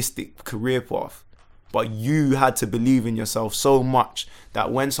realistic career path. But you had to believe in yourself so much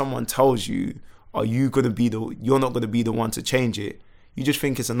that when someone tells you, you're not going to be the one to change it, you just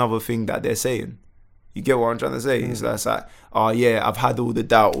think it's another thing that they're saying. You get what I'm trying to say? It's like, I've had all the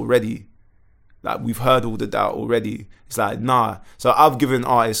doubt already. Like, we've heard all the doubt already. It's like, nah. So I've given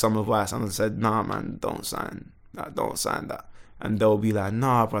artists some advice and I said, nah, man, don't sign that. And they'll be like,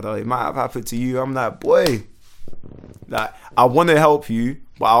 nah, brother, it might have happened to you. I'm like, boy, like, I want to help you,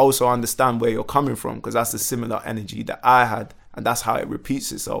 but I also understand where you're coming from, because that's the similar energy that I had, and that's how it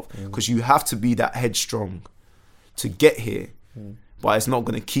repeats itself. Because you have to be that headstrong to get here, but it's not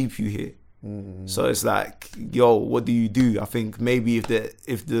going to keep you here. So it's like, what do you do? I think maybe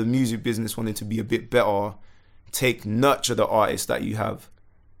if the music business wanted to be a bit better, nurture the artists that you have.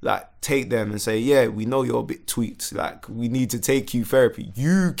 Like, take them and say, yeah, we know you're a bit tweaked. Like, we need to take you therapy.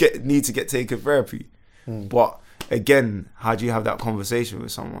 You need to get taken therapy. But again, how do you have that conversation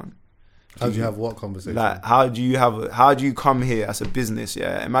with someone? How do you have what conversation? Like, how do you come here as a business?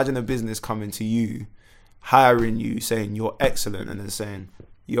 Yeah, imagine a business coming to you, hiring you, saying you're excellent, and then saying,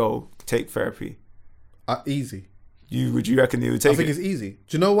 take therapy. Easy. Would you reckon they would take it? I think it's easy.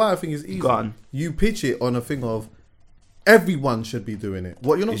 Do you know why I think it's easy? Go on. You pitch it on a thing of, everyone should be doing it.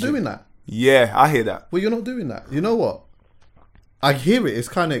 What, you're not doing that? Yeah, I hear that. Well, you're not doing that. You know what? I hear it. It's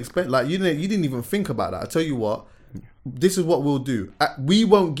kind of like you didn't even think about that. I tell you what, this is what we'll do. We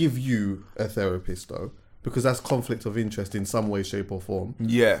won't give you a therapist though, because that's conflict of interest in some way, shape, or form.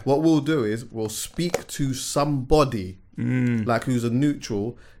 Yeah. What we'll do is we'll speak to somebody like who's a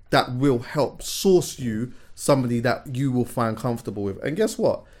neutral that will help source you somebody that you will find comfortable with. And guess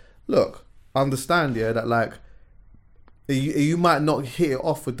what? Look, understand that like you might not hit it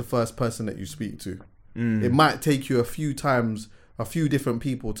off with the first person that you speak to. It might take you a few times, a few different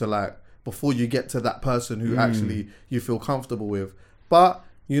people to like before you get to that person who actually you feel comfortable with. But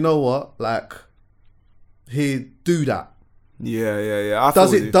you know what? Like, do that. Yeah.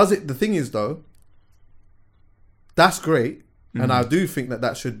 Does it? The thing is though, that's great, and I do think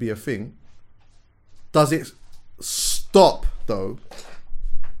that should be a thing. Does it stop though,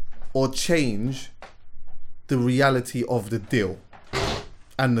 or change the reality of the deal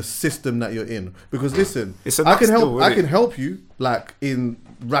and the system that you're in? Because listen, I can help you like in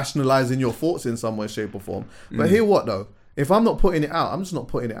rationalizing your thoughts in some way, shape, or form. But hear what though? If I'm not putting it out, I'm just not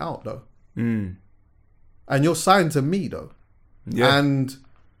putting it out though. And you're signed to me though. Yeah. And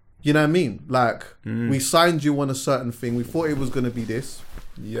you know what I mean? Like we signed you on a certain thing. We thought it was going to be this.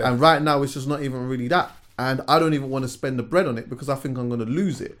 Yeah. And right now it's just not even really that. And I don't even want to spend the bread on it because I think I'm going to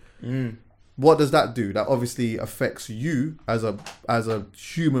lose it. What does that do? That obviously affects you as a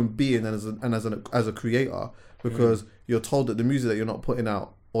human being and as a creator, because you're told that the music that you're not putting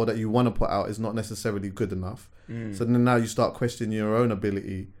out or that you want to put out is not necessarily good enough. So then now you start questioning your own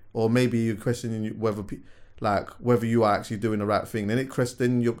ability, or maybe you're questioning whether you are actually doing the right thing.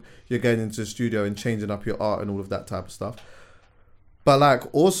 Then you're getting into the studio and changing up your art and all of that type of stuff. But like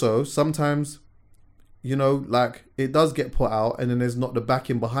also sometimes, you know, like it does get put out and then there's not the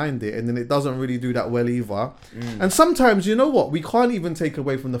backing behind it, and then it doesn't really do that well either. And sometimes, you know what, we can't even take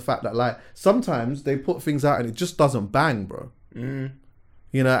away from the fact that like sometimes they put things out and it just doesn't bang, bro.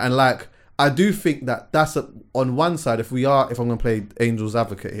 You know, and like I do think that that's on one side, if I'm going to play Angel's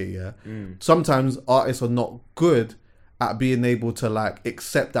Advocate here, sometimes artists are not good at being able to like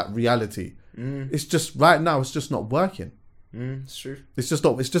accept that reality. It's just right now it's just not working. It's true. It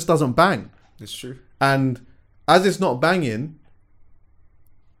just doesn't bang. It's true. And as it's not banging,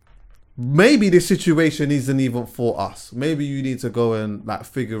 maybe this situation isn't even for us. Maybe you need to go and like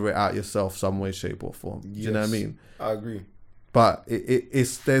figure it out yourself some way, shape or form. Yes, you know what I mean? I agree. But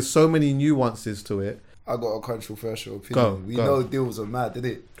there's so many nuances to it. I got a controversial opinion. We know deals are mad, did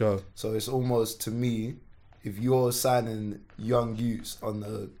it? Go. So it's almost, to me, if you're signing young youths on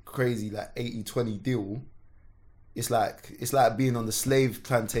a crazy like 80-20 deal, it's like being on the slave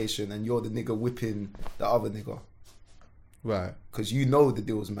plantation and you're the nigga whipping the other nigga. Right. Because you know the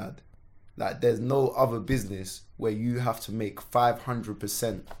deal's mad. Like there's no other business where you have to make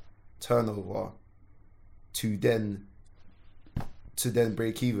 500% turnover to then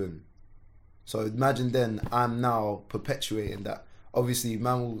break even. So imagine then I'm now perpetuating that. Obviously,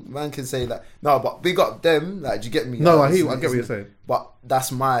 man can say that. No, but big up them. Like, do you get me? No, like, I get what you're saying. But that's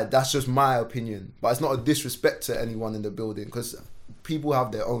just my opinion. But it's not a disrespect to anyone in the building, because people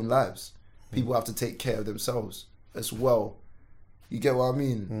have their own lives. People have to take care of themselves as well. You get what I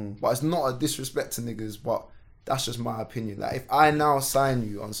mean? But it's not a disrespect to niggas. But that's just my opinion. Like, if I now sign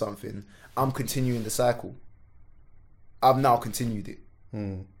you on something, I'm continuing the cycle. I've now continued it.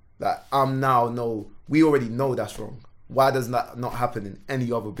 Like we already know that's wrong. Why does that not happen in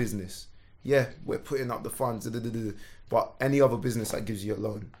any other business? Yeah, we're putting up the funds, but any other business that gives you a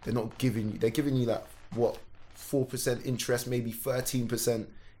loan, they're giving you like what, 4% interest, maybe 13%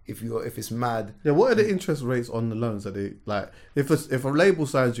 if it's mad. Yeah, what are the interest rates on the loans? Are they like if a label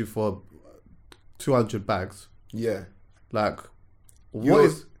signs you for 200 bags? Yeah, like what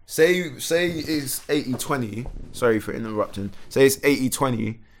is? Say it's 80-20. Sorry for interrupting. Say it's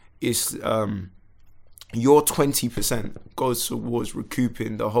 80-20. It's your 20% goes towards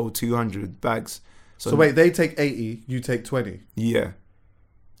recouping the whole 200 bags. So wait, they take 80, you take 20? Yeah.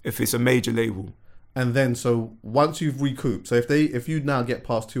 If it's a major label. And then, so once you've recouped, so if you now get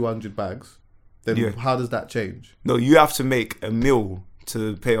past 200 bags, then how does that change? No, you have to make $1 million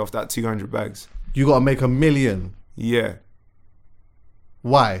to pay off that 200 bags. You got to make $1 million? Yeah.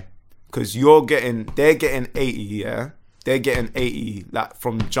 Why? Because they're getting 80, yeah? They're getting 80 like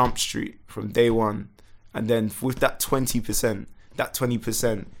from Jump Street, from day one. And then with that 20%, that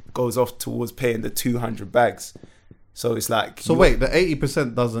 20% goes off towards paying the 200 bags. So it's like... So wait, the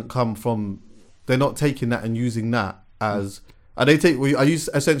 80% doesn't come from... They're not taking that and using that as... Are you essentially that's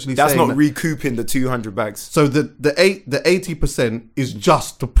saying... That's not recouping the 200 bags. So the 80% is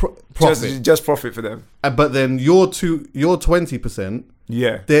just the profit. Just profit for them. But then your 20%...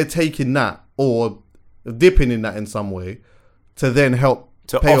 Yeah. They're taking that or dipping in that in some way to then help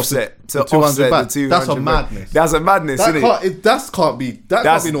to pay offset off the 200 the back. 200 That's a back. madness. That's a madness, That isn't can't, it? that can't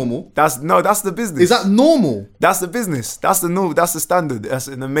be normal. That's the business. Is that normal? That's the business. That's the norm. That's the standard. That's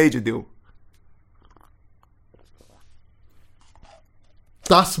in a major deal.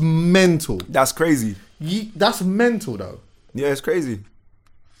 That's mental. That's crazy. That's mental though. Yeah, it's crazy.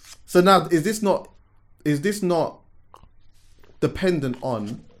 So now, is this not dependent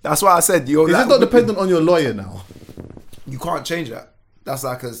on? That's why I said Is this not dependent on your lawyer now? You can't change that. That's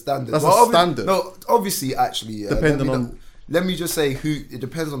like a standard. That's a standard. No, obviously, actually, Depending let me just say who. It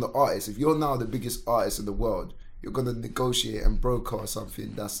depends on the artist. If you're now the biggest artist in the world, you're gonna negotiate and broker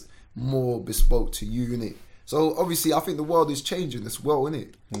something that's more bespoke to you, innit? So obviously, I think the world is changing as well,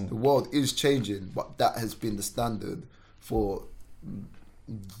 innit? The world is changing, but that has been the standard for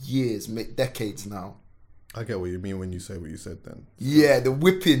years, decades now. I get what you mean when you say what you said then. Yeah, the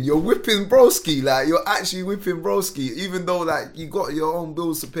whipping. You're whipping broski. Like, you're actually whipping broski. Even though, like, you got your own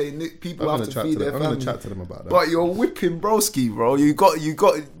bills to pay. People have to feed their family. I'm going to chat to them about that. But you're whipping broski, bro. You got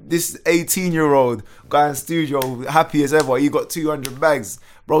this 18-year-old guy in studio, happy as ever. You got 200 bags.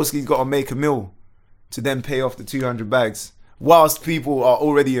 Broski's got to make a meal to then pay off the 200 bags. Whilst people are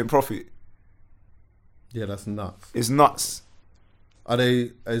already in profit. Yeah, that's nuts. It's nuts.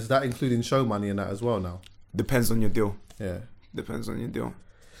 Is that including show money and that as well now? Depends on your deal. Yeah. Depends on your deal.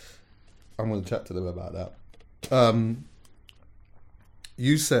 I'm going to chat to them about that.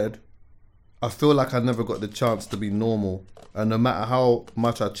 You said, I feel like I never got the chance to be normal. And no matter how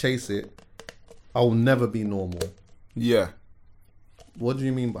much I chase it, I will never be normal. Yeah. What do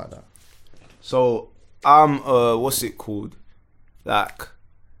you mean by that? So, I'm, what's it called? Like,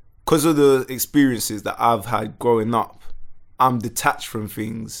 because of the experiences that I've had growing up, I'm detached from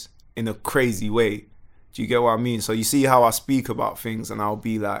things in a crazy way. Do you get what I mean? So you see how I speak about things and I'll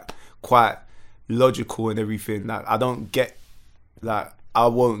be like quite logical and everything. Like I won't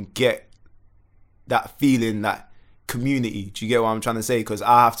get that feeling, that community. Do you get what I'm trying to say? Because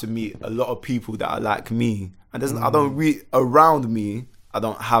I have to meet a lot of people that are like me. And around me, I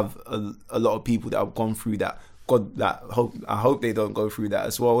don't have a lot of people that have gone through that. I hope they don't go through that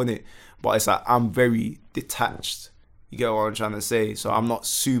as well, innit? But it's like I'm very detached. You get what I'm trying to say? So I'm not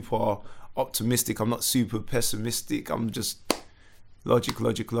super optimistic. I'm not super pessimistic. I'm just logic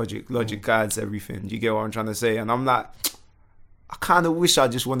guides everything. Do you get what I'm trying to say? And I'm like, I kind of wish I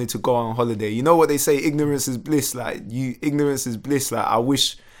just wanted to go on holiday. You know what they say? Ignorance is bliss. Ignorance is bliss. Like I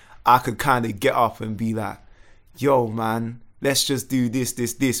wish I could kind of get up and be like, yo, man, let's just do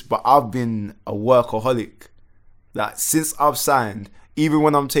this. But I've been a workaholic. Like since I've signed, even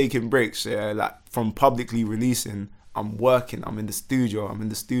when I'm taking breaks, yeah, like from publicly releasing, I'm working, I'm in the studio.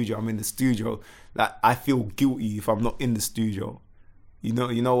 Like I feel guilty if I'm not in the studio. You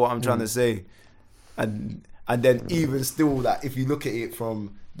know what I'm trying to say? And then even still, like if you look at it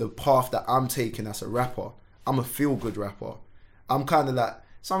from the path that I'm taking as a rapper, I'm a feel-good rapper. I'm kind of like,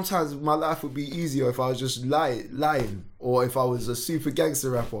 sometimes my life would be easier if I was just lying, or if I was a super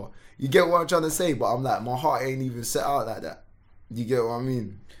gangster rapper. You get what I'm trying to say? But I'm like, my heart ain't even set out like that. You get what I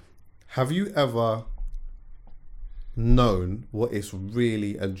mean? Have you ever known what it's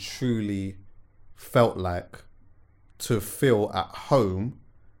really and truly felt like to feel at home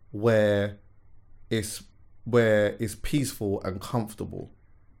where it's peaceful and comfortable?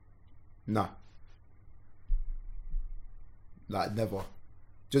 Nah. Like never.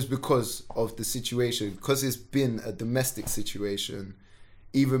 Just because of the situation, because it's been a domestic situation,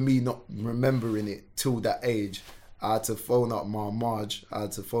 even me not remembering it till that age, I had to phone up my Marge. I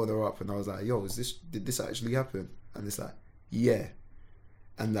had to phone her up and I was like, yo, did this actually happen? And it's like, yeah.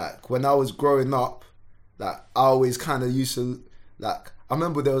 And like when I was growing up, like I always kind of used to, like, I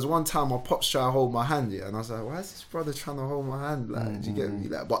remember there was one time my pops tried to hold my hand, yeah, and I was like, why is this brother trying to hold my hand? Like, do you get me?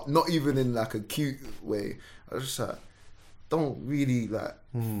 Like, but not even in like a cute way. I was just like, don't really like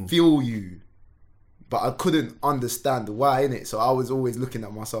feel you. But I couldn't understand why, innit? So I was always looking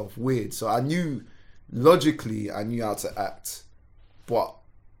at myself weird. So I knew, logically, I knew how to act. But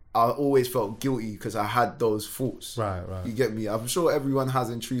I always felt guilty because I had those thoughts. Right. You get me? I'm sure everyone has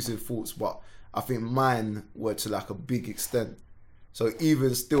intrusive thoughts, but I think mine were to like a big extent. So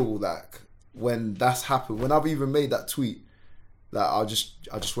even still, like when that's happened, when I've even made that tweet, like I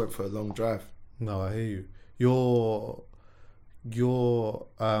just went for a long drive. No, I hear you.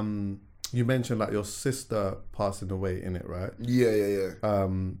 You mentioned like your sister passing away in it, right? Yeah.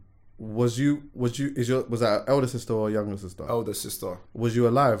 Was that an elder sister or a younger sister? Elder sister. Was you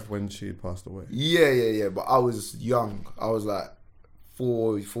alive when she had passed away? Yeah. But I was young. I was like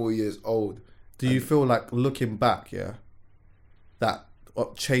 4 years old. Do you feel like looking back, yeah, that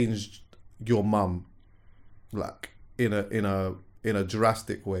changed your mum, like in a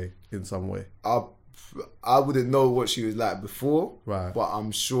drastic way, in some way? I wouldn't know what she was like before, Right. but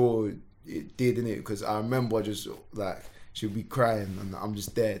I'm sure it did, innit? Because I remember just like she'd be crying and I'm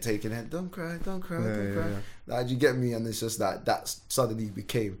just there taking it. Don't cry, don't cry, don't cry. Like, you get me? And it's just like that suddenly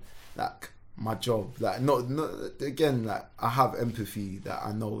became like my job. Like not again, like I have empathy that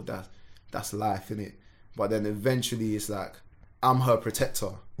I know that's life, innit? But then eventually it's like I'm her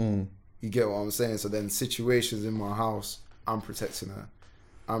protector. You get what I'm saying? So then situations in my house, I'm protecting her,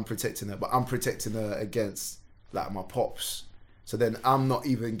 but I'm protecting her against like my pops. So then I'm not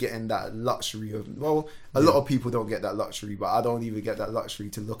even getting that luxury of, well, a lot of people don't get that luxury, but I don't even get that luxury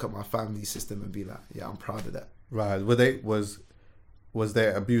to look at my family system and be like, yeah, I'm proud of that. Right. Was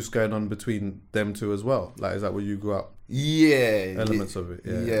there abuse going on between them two as well? Like, is that where you grew up? Yeah. Elements of it.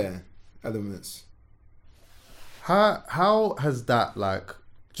 Yeah. Elements. How has that, like,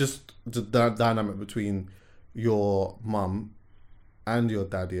 just the dynamic between your mum and your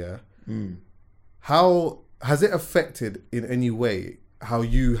dad, how has it affected in any way how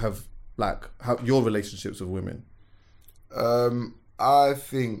you have, like, how your relationships with women? I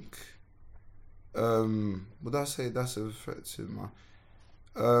think, would I say that's affected my,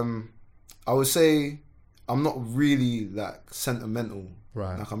 I would say I'm not really like sentimental.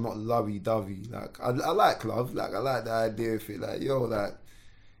 Right. Like I'm not lovey-dovey. Like I like love. Like I like the idea of it. Like, yo, like,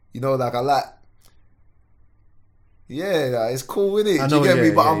 you know, like I like, yeah, like, it's cool, innit? Do you get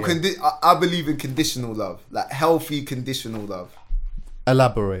me? But I believe in conditional love, like healthy conditional love.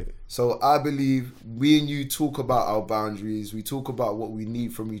 Elaborate. So I believe we and you talk about our boundaries. We talk about what we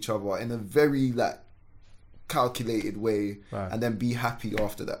need from each other in a very like calculated way, and then be happy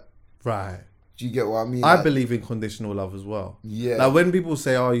after that. Right. Do you get what I mean? I believe in conditional love as well. Yeah. Like when people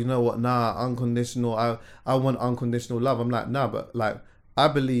say, "Oh, you know what? Nah, unconditional. I want unconditional love." I'm like, nah, but like I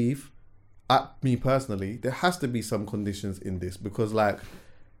believe, me personally, there has to be some conditions in this because like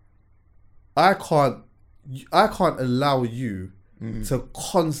I can't allow you to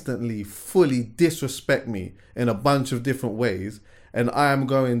constantly, fully disrespect me in a bunch of different ways, and I am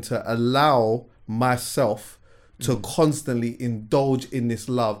going to allow myself to constantly indulge in this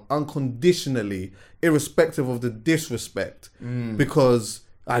love unconditionally, irrespective of the disrespect, because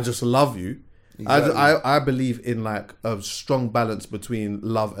I just love you. Exactly. I believe in like a strong balance between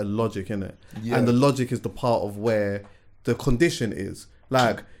love and logic, innit? Yeah. And the logic is the part of where the condition is.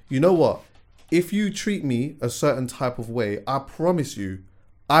 Like, you know what? If you treat me a certain type of way, I promise you,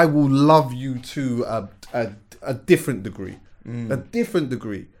 I will love you to a different degree. A different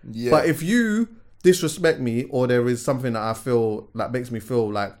degree. Yeah. But if you disrespect me, or there is something that I feel that makes me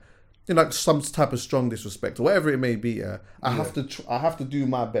feel like, you know, like some type of strong disrespect or whatever it may be, I have to do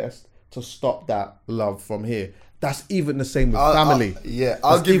my best to stop that love from here. That's even the same with family.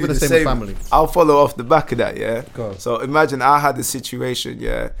 I'll give you the same with family. I'll follow off the back of that. Yeah. Go. So imagine I had a situation.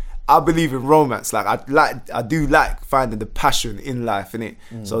 Yeah. I believe in romance. Like I do like finding the passion in life, innit?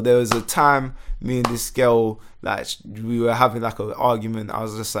 So there was a time me and this girl, like, we were having like an argument. I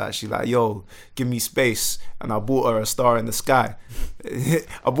was just like, she's like, yo, give me space. And I bought her a star in the sky.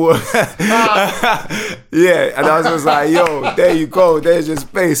 I bought her yeah, and I was just like, yo, there you go, there's your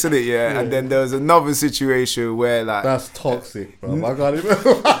space, innit? Yeah. And then there was another situation where like, that's toxic, bro. I can't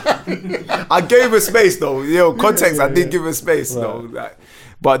even I gave her space though. Yo, context, I did give her space though. Like,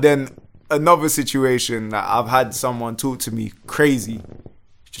 but then another situation that I've had someone talk to me crazy,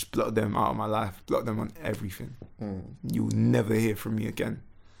 just block them out of my life, block them on everything. You'll never hear from me again.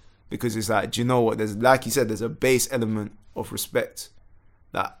 Because it's like, do you know what? There's, like you said, there's a base element of respect.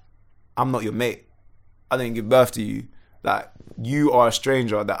 That I'm not your mate. I didn't give birth to you. Like, you are a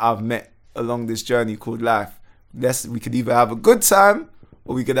stranger that I've met along this journey called life. We could either have a good time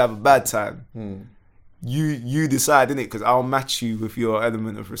or we could have a bad time. You decide, innit? Because I'll match you with your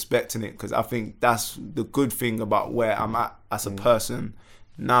element of respect in it. Because I think that's the good thing about where I'm at as a person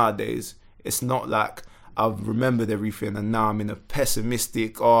nowadays. It's not like I've remembered everything and now I'm in a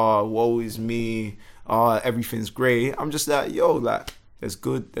pessimistic, oh, woe is me, oh, everything's great. I'm just like, yo, like, there's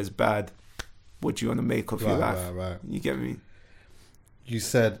good, there's bad. What do you want to make of your life? Right. You get me? You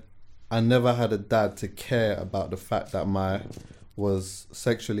said, I never had a dad to care about the fact that was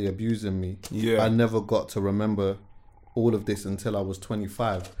sexually abusing me. Yeah. I never got to remember all of this until I was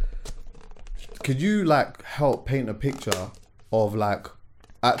 25. Could you like help paint a picture of like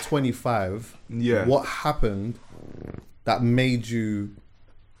at 25, what happened that made you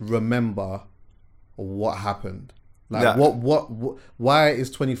remember what happened? Like what why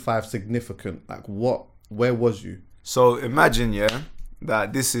is 25 significant? Like where was you? So imagine,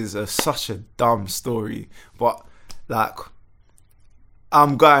 that this is such a dumb story, but like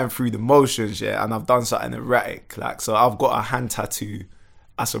I'm going through the motions, yeah, and I've done something erratic. Like, so I've got a hand tattoo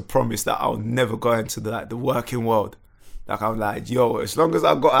as a promise that I'll never go into the working world. Like, I'm like, yo, as long as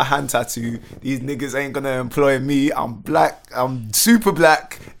I've got a hand tattoo, these niggas ain't gonna employ me. I'm black, I'm super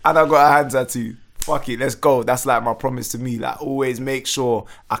black, and I got a hand tattoo. Fuck it, let's go. That's like my promise to me. Like, always make sure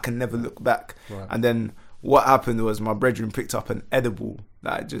I can never look back. Right. And then what happened was my brethren picked up an edible.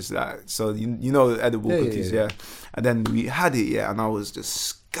 Like, just like, so you know the edible cookies, yeah. And then we had it, yeah, and I was just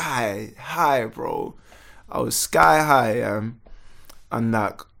sky high, bro. I was sky high, and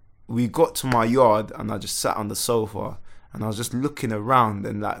like, we got to my yard, and I just sat on the sofa, and I was just looking around,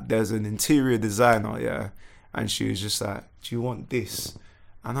 and like, there's an interior designer, yeah, and she was just like, do you want this?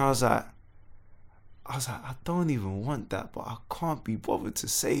 And I was like, I don't even want that, but I can't be bothered to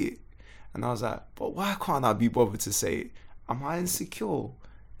say it. And I was like, but why can't I be bothered to say it? Am I insecure?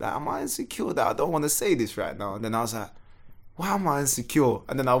 Like, am I insecure that I don't want to say this right now? And then I was like, why am I insecure?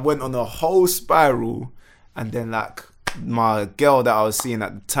 And then I went on a whole spiral, and then like, my girl that I was seeing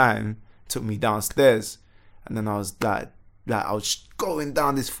at the time took me downstairs, and then I was like I was going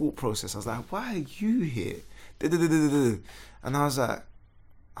down this thought process. I was like, why are you here? And I was like,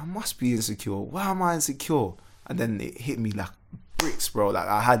 I must be insecure. Why am I insecure? And then it hit me like bricks, bro. Like,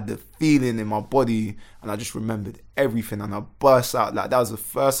 I had the feeling in my body, and I just remembered everything, and I burst out. Like, that was the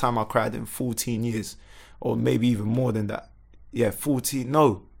first time I cried in 14 years, or maybe even more than that. Yeah, 14,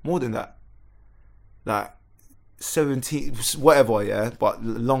 no, more than that. Like, 17, whatever, yeah, but a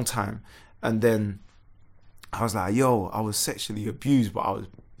long time. And then I was like, yo, I was sexually abused, but I was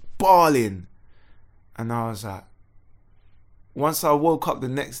bawling. And I was like, once I woke up the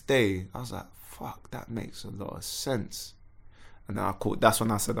next day, I was like, fuck, that makes a lot of sense. And then that's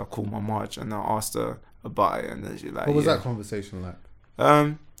when I said I called my Marge, and I asked her about it, and then she's like, what was that conversation like?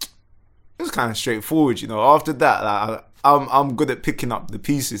 It was kind of straightforward, you know. After that, like, I'm good at picking up the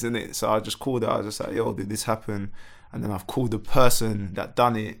pieces, innit? So I just called her. I was just like, yo, did this happen? And then I've called the person that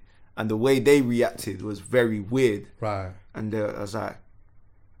done it, and the way they reacted was very weird. Right. And I was like,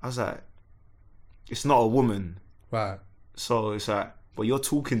 it's not a woman. Right. So it's like, but you're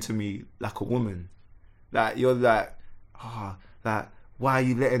talking to me like a woman. Like, you're like, like, why are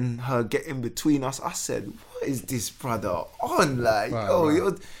you letting her get in between us? I said, what is this brother on? Like,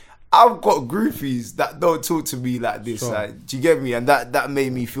 I've got groupies that don't talk to me like this. Sure. Like, do you get me? And that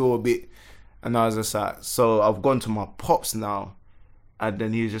made me feel a bit. And I was just like, so I've gone to my pops now, and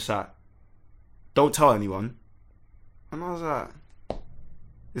then he was just like, don't tell anyone. And I was like,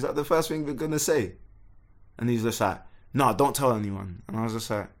 is that the first thing you're gonna say? And he's just like, no, don't tell anyone. And I was just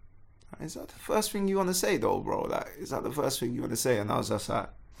like, is that the first thing you want to say though, bro? Like, is that the first thing you want to say? And I was just like,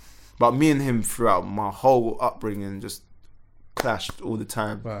 but me and him throughout my whole upbringing just clashed all the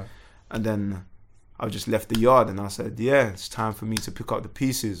time. Right. And then I just left the yard, and I said, yeah, it's time for me to pick up the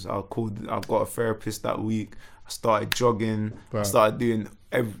pieces. I've got a therapist that week. I started jogging. Right. I started doing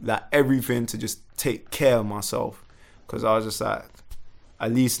everything to just take care of myself, because I was just like,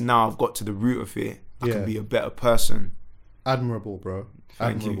 at least now I've got to the root of it. I can be a better person. Admirable, bro.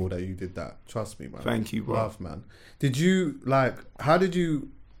 Admirable that you did that. Trust me, man. Thank you, bro. Love, man. Did you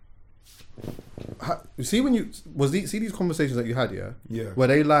see when you see these conversations that you had? Yeah. Were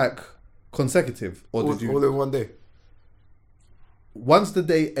they like consecutive, or did you all in one day? Once the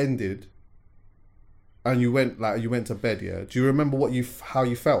day ended, and you went to bed. Yeah. Do you remember how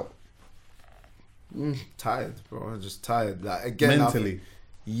you felt? Tired, bro. I'm just tired. Like, again, mentally.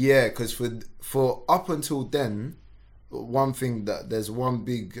 Yeah, because for up until then, one thing that there's one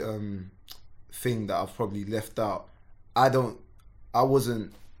big thing that I've probably left out. I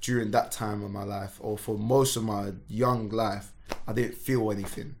wasn't during that time of my life, or for most of my young life, I didn't feel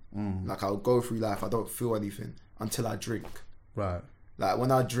anything. Like, I'll go through life, I don't feel anything until I drink. Right. Like,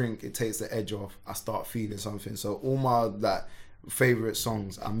 when I drink, it takes the edge off. I start feeling something. So all my favorite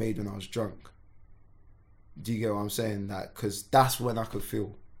songs I made when I was drunk. Do you get what I'm saying? Like, because that's when I could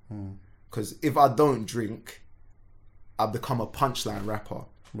feel. Because if I don't drink, I become a punchline rapper.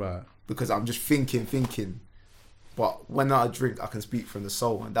 Right. Because I'm just thinking. But when I drink, I can speak from the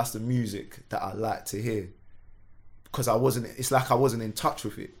soul, and that's the music that I like to hear. Because it's like I wasn't in touch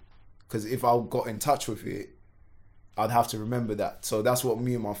with it. Because if I got in touch with it, I'd have to remember that. So that's what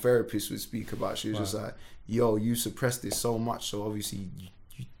me and my therapist would speak about. She was just like, yo, you suppressed this so much, so obviously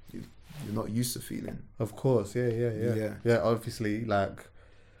you're not used to feeling. Of course, yeah. Obviously, like,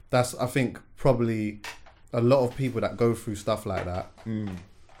 that's, I think, probably a lot of people that go through stuff like that,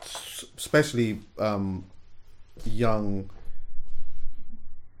 especially young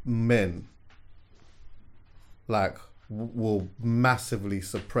men, like, will massively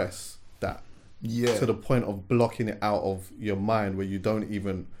suppress that. Yeah. To the point of blocking it out of your mind, where you don't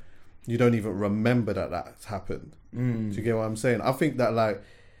even remember that that's happened. Do you get what I'm saying? I think that like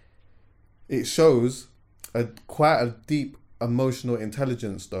it shows quite a deep emotional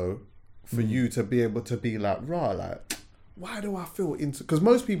intelligence though, for you to be able to be like, rah, like, why do I feel insecure? Because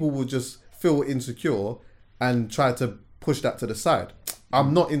most people will just feel insecure and try to push that to the side.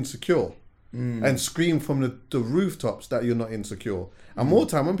 I'm not insecure. And scream from the rooftops that you're not insecure. And more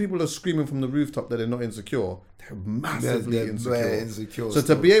time, when people are screaming from the rooftop that they're not insecure, they're massively insecure. So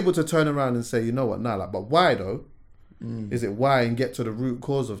to be able to turn around and say, you know what, nah, like, but why though? Is it why, and get to the root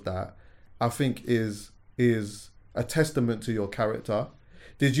cause of that, I think is a testament to your character.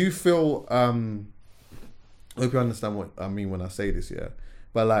 Did you feel, I hope you understand what I mean when I say this, yeah?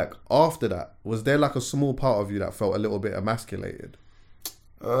 But like, after that, was there like a small part of you that felt a little bit emasculated?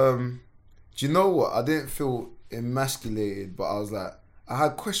 Do you know what? I didn't feel emasculated, but I was like, I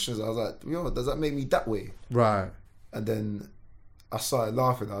had questions. I was like, yo, does that make me that way? Right. And then I started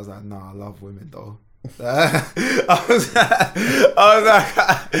laughing. I was like, nah, I love women though. I was like,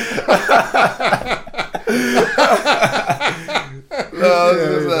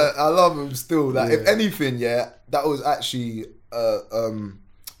 I love them still. Like, if anything, yeah, that was actually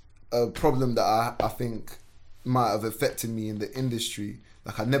a problem that I think might have affected me in the industry.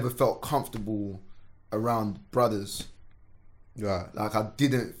 Like, I never felt comfortable around brothers. Right. Like, I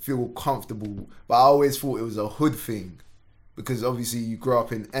didn't feel comfortable, but I always thought it was a hood thing, because obviously you grow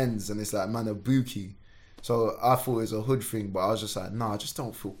up in ends and it's like man of bookie. So I thought it was a hood thing, but I was just like, nah, I just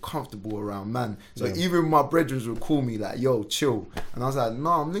don't feel comfortable around man. So even my brethren would call me like, yo, chill. And I was like,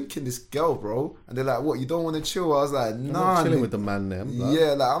 nah, I'm linking this girl, bro. And they're like, what, you don't want to chill? I was like, nah. I'm chilling with the man them. Like,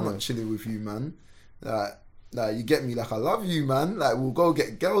 yeah, like, I'm not chilling with you, man. Like, you get me? Like, I love you, man. Like, we'll go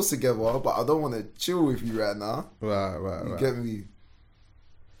get girls together, but I don't want to chill with you right now. Right. You get me?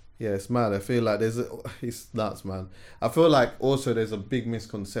 Yeah, it's mad. I feel like it's nuts, man. I feel like also there's a big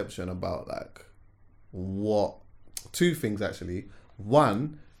misconception about like two things actually.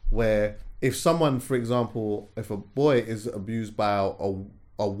 One, where if someone, for example, if a boy is abused by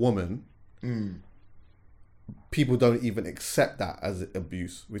a woman, people don't even accept that as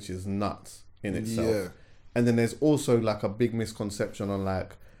abuse, which is nuts in itself. Yeah. And then there's also like a big misconception on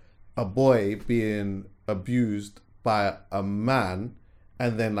like a boy being abused by a man,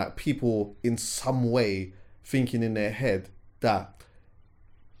 and then like people in some way thinking in their head that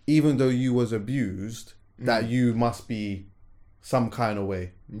even though you was abused, that you must be some kind of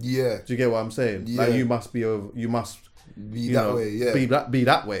way. Yeah. Do you get what I'm saying? Yeah. Like you must be that way, yeah. Be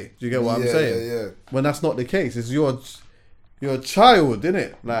that way. Do you get what I'm saying? Yeah. When that's not the case. It's you're a child, isn't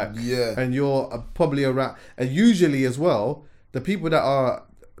it? Like, yeah. And you're probably around, and usually as well, the people that are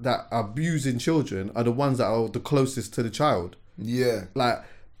abusing children are the ones that are the closest to the child. Yeah. Like,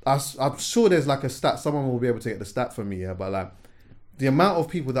 I'm sure there's like a stat, someone will be able to get the stat from me, yeah, but like, the amount of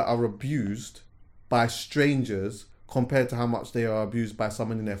people that are abused by strangers compared to how much they are abused by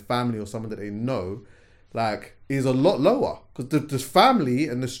someone in their family or someone that they know, like, is a lot lower. Because the family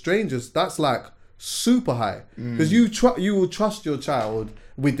and the strangers, that's like super high. Because you will trust your child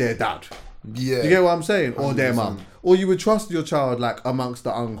with their dad. Yeah. You get what I'm saying? 100%. Or their 100%. mum. Or you would trust your child like amongst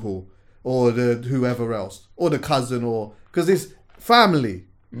the uncle or the whoever else. Or the cousin, or because it's family.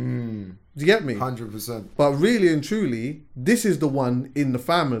 Do you get me? 100%. But really and truly, this is the one in the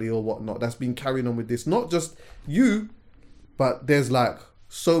family or whatnot that's been carrying on with this. Not just you, but there's like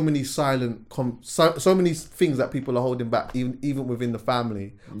so many silent, so many things that people are holding back, even within the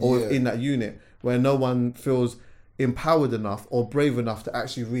family or within that unit, where no one feels empowered enough or brave enough to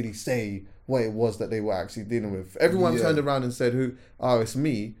actually really say what it was that they were actually dealing with. Everyone turned around and said, it's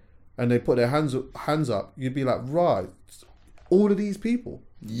me, and they put their hands up, you'd be like, right, all of these people.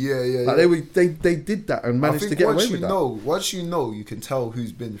 Like they did that and managed to get away with that. Once you know, you can tell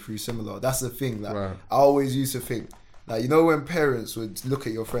who's been through similar. That's the thing. Like, right. I always used to think, like, you know, when parents would look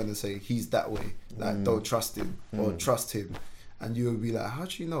at your friend and say, he's that way, like, don't trust him or trust him, and you would be like, how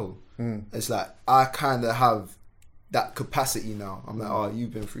do you know? It's like, I kind of have that capacity now. I'm like, oh,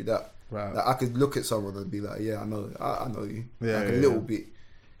 you've been through that. Right. Like, I could look at someone and be like, yeah, I know you. Like a little bit.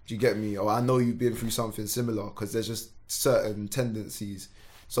 Do you get me? Or I know you've been through something similar, because there's just certain tendencies.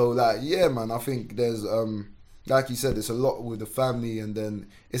 So, like, yeah, man, I think there's, like you said, it's a lot with the family, and then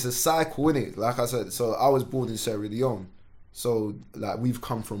it's a cycle, innit? Like I said, so I was born in Sierra Leone. So, like, we've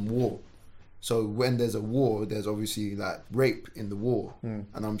come from war. So when there's a war, there's obviously, like, rape in the war. And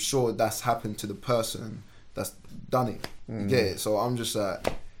I'm sure that's happened to the person that's done it. You get it? So I'm just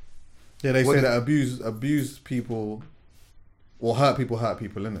like... Yeah, they say that abuse people... Or hurt people,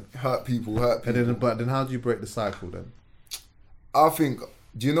 innit? Hurt people. But then how do you break the cycle then? I think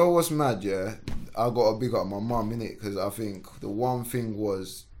Do you know what's mad? Yeah, I got a big up my mum innit, because I think the one thing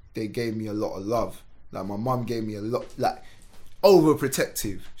was they gave me a lot of love. Like my mum gave me a lot, like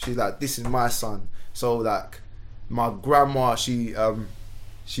overprotective. She's like, this is my son. So like my grandma, she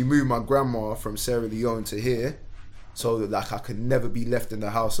moved my grandma from Sierra Leone to here, so that like I could never be left in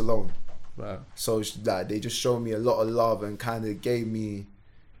the house alone. Right. So like they just showed me a lot of love and kind of gave me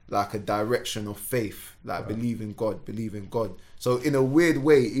like a direction of faith, like believe in God. So in a weird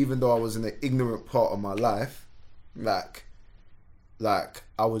way, even though I was in an ignorant part of my life, like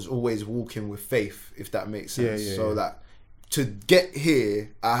I was always walking with faith, if that makes sense. Like to get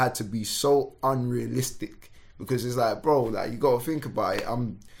here, I had to be so unrealistic, because it's like, bro, like you gotta think about it.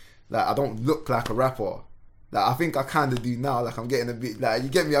 I don't look like a rapper. Like I think I kind of do now. Like I'm getting a bit, like you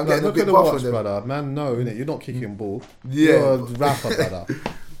get me. I'm getting a bit buff with them, brother. Man, no, innit? You're not kicking ball. Yeah, you're a rapper, brother.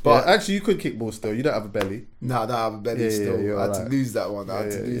 But actually, you could kick ball still. You don't have a belly. No, I don't have a belly still. I had to lose that one. I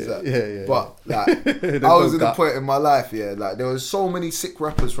had to lose that. Yeah. But like, I was in a point in my life, like there was so many sick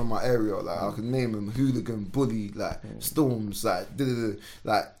rappers from my area. Like I could name them: Hooligan, Bully, like Storms, like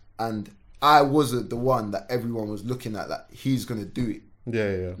and I wasn't the one that everyone was looking at. Like he's gonna do it.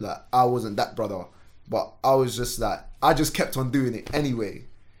 Yeah. Like I wasn't that brother, but I was just like, I just kept on doing it anyway.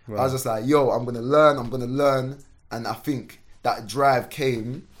 Right. I was just like, yo, I'm gonna learn, and I think that drive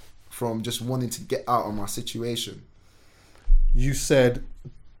came from just wanting to get out of my situation. You said,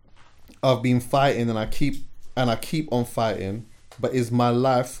 I've been fighting and I keep on fighting, but is my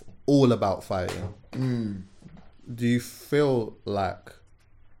life all about fighting? Do you feel like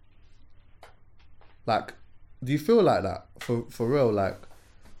do you feel like that for real, like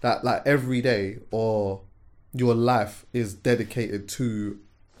that, like every day, or your life is dedicated to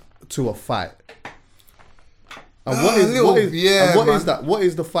a fight? And what is that? What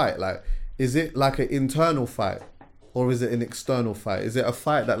is the fight like? Is it like an internal fight, or is it an external fight? Is it a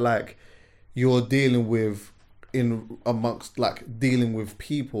fight that like you're dealing with dealing with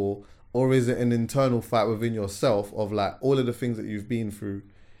people, or is it an internal fight within yourself of like all of the things that you've been through,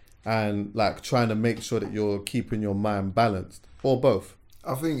 and like trying to make sure that you're keeping your mind balanced, or both?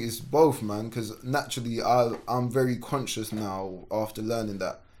 I think it's both, man, because naturally I'm very conscious now after learning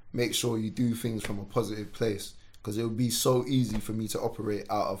that. Make sure you do things from a positive place, because it would be so easy for me to operate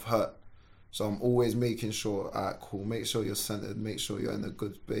out of hurt. So I'm always making sure, alright, cool, make sure you're centered, make sure you're in a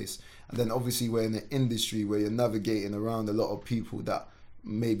good space. And then obviously we're in an industry where you're navigating around a lot of people that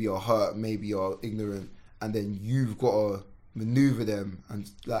maybe are hurt, maybe are ignorant, and then you've got to maneuver them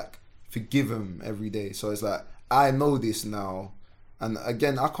and like forgive them every day. So it's like, I know this now, and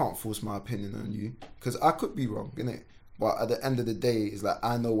again, I can't force my opinion on you, because I could be wrong, innit? But at the end of the day, it's like,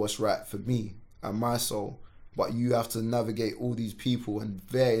 I know what's right for me and my soul. But you have to navigate all these people and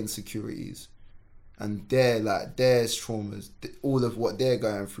their insecurities and their traumas, all of what they're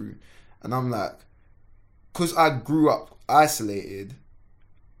going through. And I'm like, because I grew up isolated,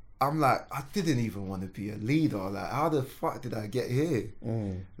 I'm like, I didn't even want to be a leader. Like, how the fuck did I get here?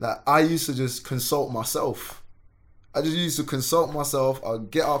 Like, I used to just consult myself. I'd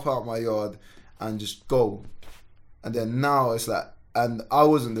get up out my yard and just go. And then now it's like, and I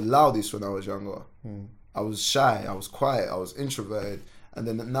wasn't the loudest when I was younger. I was shy, I was quiet, I was introverted. And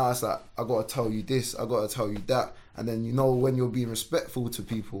then now it's like, I gotta tell you this, I gotta tell you that. And then, you know, when you're being respectful to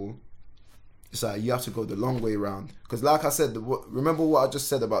people, it's like you have to go the long way around. Because like I said, remember what I just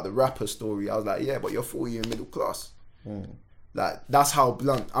said about the rapper story? I was like, yeah, but you're 40 in middle class. Like, that's how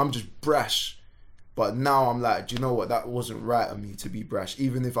blunt. I'm just brash. But now I'm like, do you know what? That wasn't right of me to be brash.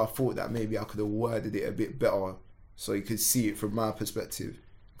 Even if I thought that maybe I could have worded it a bit better so you could see it from my perspective.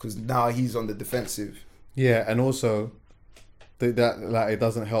 Because now he's on the defensive. Yeah, and also that like it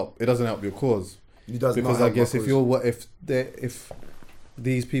doesn't help your cause. It does because not I guess if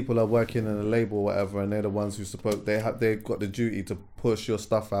these people are working in a label or whatever, and they're the ones who they've got the duty to push your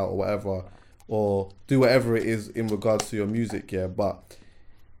stuff out or whatever, or do whatever it is in regards to your music, yeah. But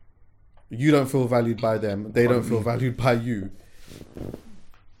you don't feel valued by them; they don't feel valued by you.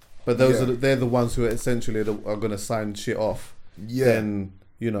 But they're the ones who are essentially are gonna sign shit off. Yeah. Then,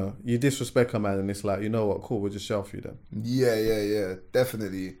 you know, you disrespect a man, and it's like, you know what, cool, we'll just shelf you then. Yeah,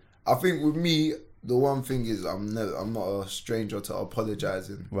 definitely. I think with me, the one thing is I'm not a stranger to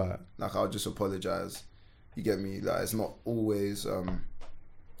apologizing. Right. Like, I'll just apologize. You get me? Like, it's not always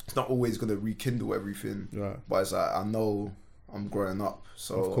gonna rekindle everything. Right. But it's like, I know I'm growing up,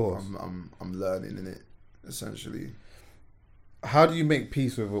 so of course. I'm learning in it, essentially. How do you make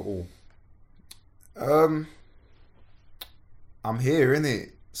peace with it all? I'm here,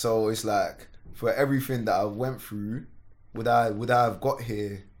 innit? So it's like, for everything that I went through, would I have got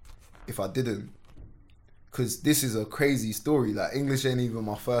here if I didn't? because this is a crazy story. Like, English ain't even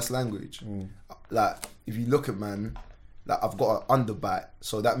my first language. Like, if you look at, man, like, I've got an underbite,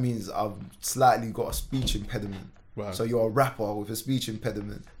 so that means I've slightly got a speech impediment. Right. So you're a rapper with a speech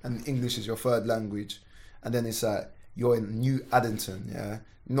impediment, and English is your third language, and then it's like you're in New Addington, yeah,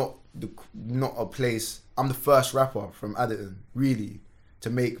 not a place. I'm the first rapper from Addington, really, to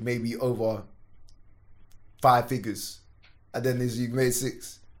make maybe over 5 figures, and then you made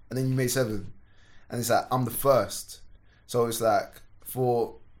 6, and then you made 7, and it's like I'm the first. So it's like,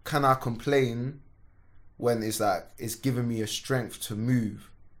 can I complain when it's like it's giving me a strength to move?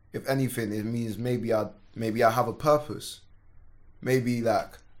 If anything, it means maybe I have a purpose. Maybe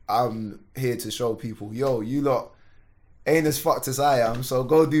like I'm here to show people, yo, you lot ain't as fucked as I am, so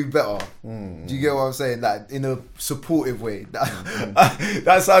go do better. Do you get what I'm saying? Like, in a supportive way.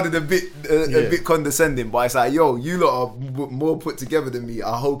 That sounded a bit condescending, but it's like, yo, you lot are more put together than me.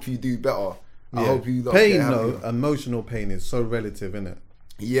 I hope you do better. I hope you lot pain, get happier. though, emotional pain is so relative, innit?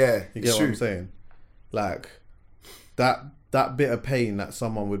 Yeah, you get what I'm saying? Like, that bit of pain that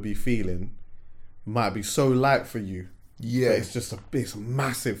someone would be feeling might be so light for you. Yeah, but it's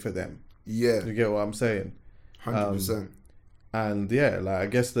massive for them. Yeah, you get what I'm saying? 100%. And yeah, like, I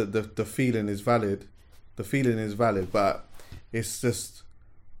guess that the feeling is valid. The feeling is valid, but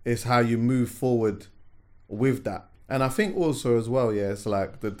it's how you move forward with that. And I think also as well, yeah, it's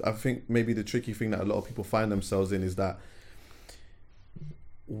like I think maybe the tricky thing that a lot of people find themselves in is that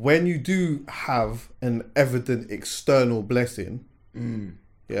when you do have an evident external blessing,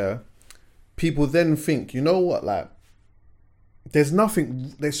 yeah, people then think, you know what, like, there's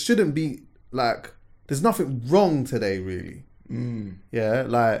nothing wrong today, really. Yeah,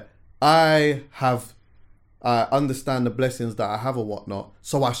 like, I understand the blessings that I have or whatnot,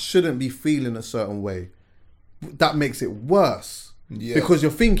 so I shouldn't be feeling a certain way. That makes it worse. Yeah. Because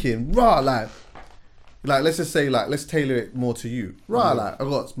you're thinking, like, let's just say, like, let's tailor it more to you. Like, I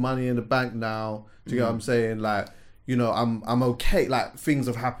got money in the bank now. Do you get what I'm saying? Like, you know, I'm okay. Like, things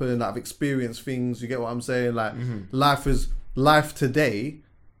have happened. I've experienced things. You get what I'm saying? Like, life today,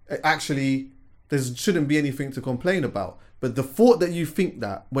 actually, there shouldn't be anything to complain about. But the thought that you think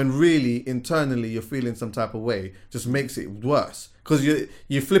that, when really internally you're feeling some type of way, just makes it worse. Because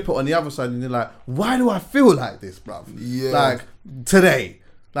you flip it on the other side and you're like, why do I feel like this, bruv? Yeah. Like, today.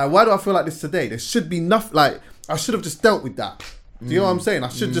 Like, why do I feel like this today? There should be nothing. Like, I should have just dealt with that. Do you know what I'm saying? I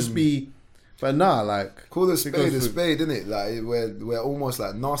should just be. But nah, like, call a spade, innit? Like, we're almost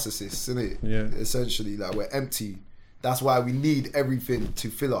like narcissists, innit? Yeah. Essentially, like, we're empty. That's why we need everything to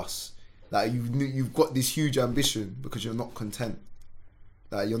fill us. Like, you've got this huge ambition because you're not content.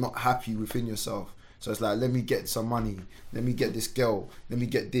 Like, you're not happy within yourself. So it's like, let me get some money. Let me get this girl. Let me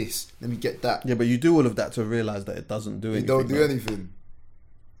get this. Let me get that. Yeah, but you do all of that to realise that it doesn't do anything. It don't do anything.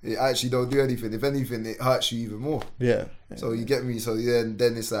 It actually don't do anything. If anything, it hurts you even more. Yeah. So you get me? So then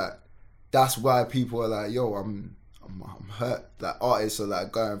it's like, that's why people are like, yo, I'm hurt. Like, artists are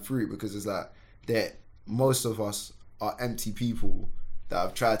like going through it because it's like, most of us are empty people that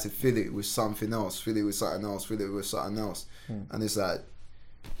have tried to fill it with something else, fill it with something else. And it's like,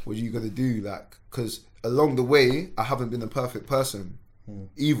 what are you gonna do? Like, because along the way, I haven't been a perfect person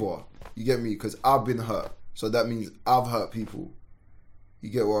either. You get me? Because I've been hurt, so that means I've hurt people. You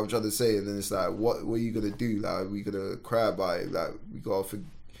get what I'm trying to say? And then it's like, what are you gonna do? Like, are we gonna cry about it? Like, we gotta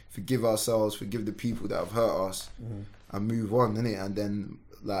forgive ourselves, forgive the people that have hurt us, and move on, innit? And then,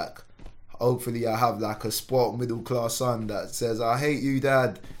 like, hopefully I have like a spoiled middle class son that says, I hate you,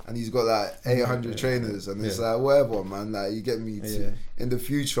 dad, and he's got like 800 trainers, and it's like, whatever, man, like, you get me? In the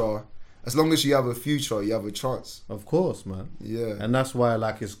future, as long as you have a future, you have a chance. Of course, man. Yeah. And that's why,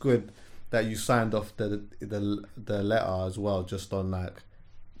 like, it's good that you signed off the letter as well, just on, like,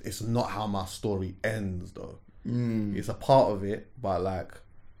 it's not how my story ends, though. It's a part of it, but, like,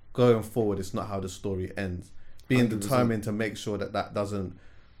 going forward, it's not how the story ends. Being 100%. Determined to make sure that doesn't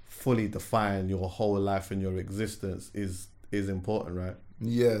fully define your whole life and your existence is important, right?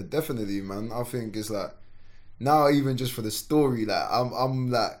 Yeah, definitely, man. I think it's like, now even just for the story, like,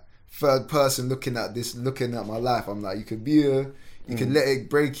 I'm like third person looking at my life. I'm like, you could let it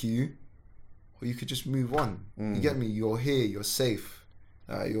break you, or you could just move on. You get me? You're here, you're safe,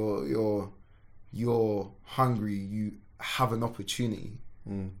 you're hungry, you have an opportunity.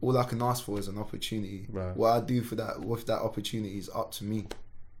 All I can ask for is an opportunity. Right. What I do with that opportunity is up to me.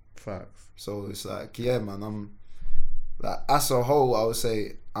 Facts. So it's like, yeah, man, I'm like, as a whole, I would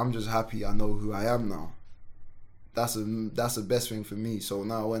say I'm just happy I know who I am now. That's the best thing for me. So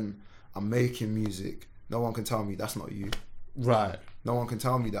now when I'm making music, no one can tell me that's not you. Right. No one can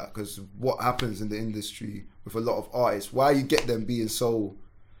tell me that, because what happens in the industry with a lot of artists, why you get them being so,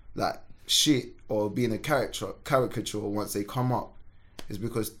 like, shit or being a caricature once they come up is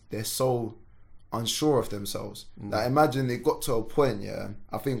because they're so unsure of themselves. Like, imagine it got to a point,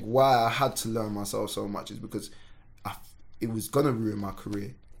 I think why I had to learn myself so much is because it was gonna ruin my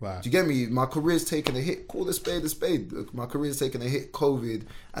career. Right. Do you get me? My career's taken a hit. Call a spade a spade. Look, my career's taken a hit, COVID,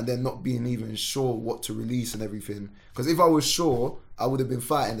 and then not being even sure what to release and everything. Because if I was sure, I would have been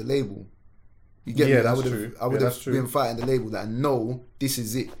fighting the label. You get me? That's I would true. have. I would have true. been fighting the label that no, this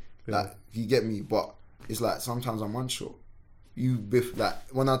is it. Yeah. Like, you get me? But it's like sometimes I'm unsure. Like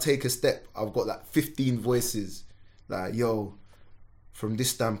when I take a step, I've got like 15 voices. Like, yo, from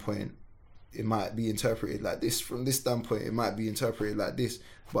this standpoint, it might be interpreted like this. From this standpoint, it might be interpreted like this.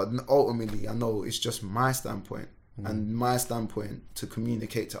 But ultimately, I know it's just my standpoint and my standpoint to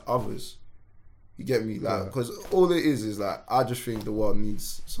communicate to others. You get me? Like, because all it is like, I just think the world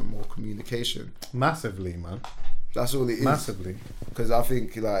needs some more communication. Massively, man. That's all it is. Massively. Because I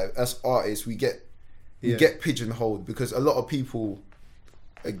think, like, as artists, we get pigeonholed because a lot of people,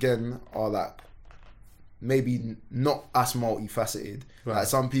 again, are like maybe not as multifaceted. Right. Like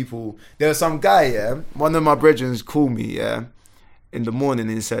some people, there was some guy, one of my brethren called me, in the morning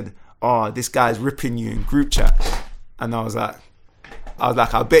and said, "Oh, this guy's ripping you in group chat," and I was like,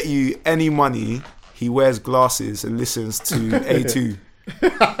 "I bet you any money he wears glasses and listens to A2."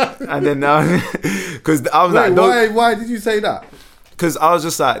 And then because I was like, why did you say that? Because I was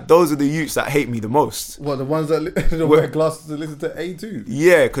just like, those are the youths that hate me the most. What, the ones that wear glasses to listen to A2?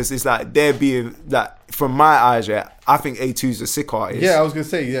 Yeah, because it's like they're being like, from my eyes, I think A2's a sick artist. Yeah, I was gonna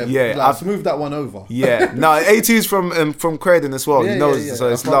say, like, let's move that one over. Yeah, no, A2's from Croydon as well. Yeah, you know, yeah. so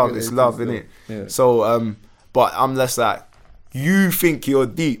it's love, innit? Yeah. So, but I'm less like, you think you're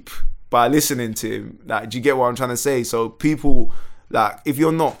deep by listening to him. Like, do you get what I'm trying to say? So people, like, if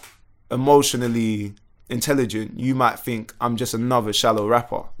you're not emotionally intelligent, you might think I'm just another shallow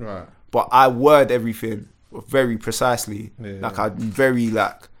rapper. Right. But I word everything very precisely. Yeah, like, I'm very,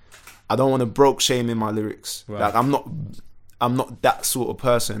 like, I don't want to broke shame in my lyrics. Right. Like, I'm not that sort of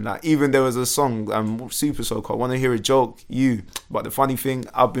person. Like, even there was a song, Super So Called, Want to Hear a Joke, You. But the funny thing,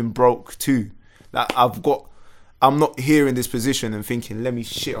 I've been broke too. Like, I'm not here in this position and thinking, let me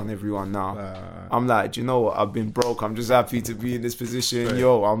shit on everyone now. I'm like, do you know what? I've been broke. I'm just happy to be in this position. Right.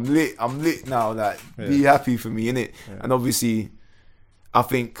 Yo, I'm lit now. Like, be happy for me, innit? Yeah. And obviously, I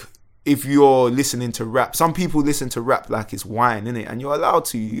think if you're listening to rap, some people listen to rap like it's wine, innit? And you're allowed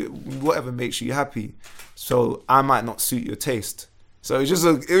to, whatever makes you happy. So I might not suit your taste. So it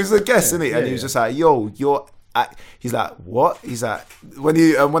was a guess, innit? And he was just like, yo, he's like, what? He's like,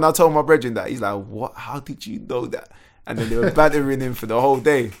 when I told my brethren that, he's like, what? How did you know that? And then they were battering him for the whole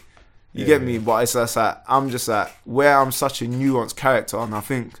day. You get me? But it's just like, I'm just like, where I'm such a nuanced character, and I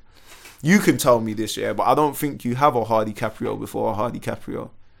think you can tell me this, but I don't think you have a Hardy Caprio before a Hardy Caprio.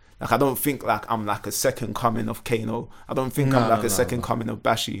 Like, I don't think like I'm like a second coming of Kano. I don't think I'm like a second coming of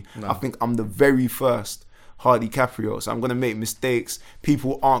Bashi. No. I think I'm the very first Hardy Caprio. So I'm gonna make mistakes.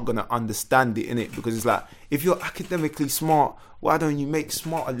 People aren't gonna understand it, innit? Because it's like, if you're academically smart, why don't you make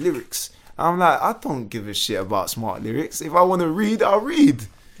smarter lyrics? And I'm like, I don't give a shit about smart lyrics. If I want to read, I'll read.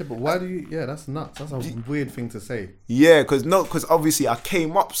 Yeah, but why do you? Yeah, that's nuts. That's a weird thing to say. Yeah, because obviously I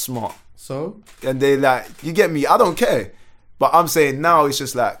came up smart. So? And they like, you get me? I don't care. But I'm saying now it's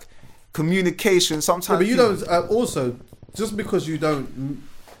just like communication. Sometimes. Yeah, but you don't. Also, just because you don't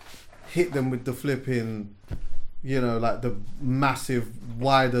hit them with the flipping, like the massive,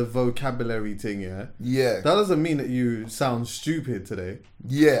 wider vocabulary thing, yeah, that doesn't mean that you sound stupid today.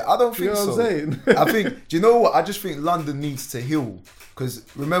 Yeah, I don't think so. You know what I'm saying? I think, do you know what? I just think London needs to heal. Because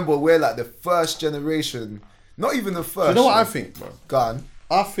remember, we're like the first generation, not even the first. Do you know what I think, bro? Go on.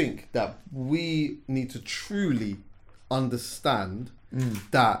 I think that we need to truly understand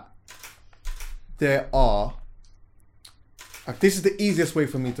that there are, like, this is the easiest way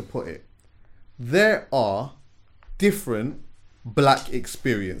for me to put it. There are different black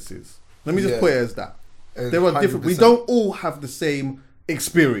experiences. Let me just put it as that. There are different. 100%. We don't all have the same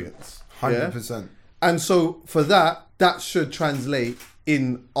experience. 100%. And so for that should translate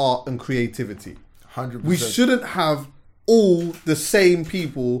in art and creativity. 100%. We shouldn't have all the same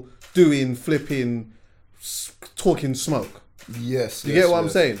people doing flipping, talking smoke. Yes. You get what I'm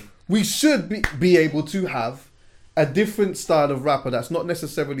saying? We should be able to have a different style of rapper that's not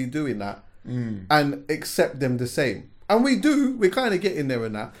necessarily doing that and accept them the same. And we're kind of getting there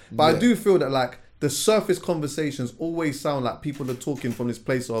in that. But I do feel that, like, the surface conversations always sound like people are talking from this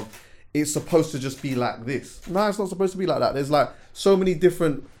place of, it's supposed to just be like this. No, it's not supposed to be like that. There's like so many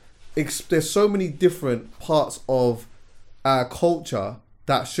different parts of our culture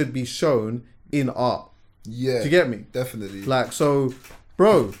that should be shown in art. Yeah. Do you get me? Definitely. Like, so,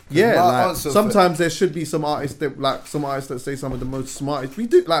 Bro, yeah, my like answer for- sometimes there should be some artists that say some of the most smartest. We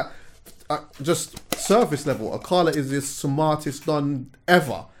do like just surface level. Akala is the smartest done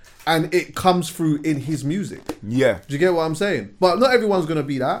ever, and it comes through in his music. Yeah. Do you get what I'm saying? But not everyone's gonna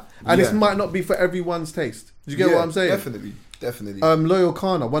be that, and Yeah. this might not be for everyone's taste. Do you get what I'm saying? Definitely. Loyal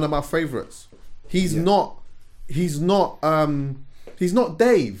Kana, one of my favorites. He's not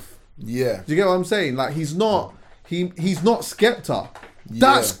Dave. Yeah. Do you get what I'm saying? Like he's not Skepta.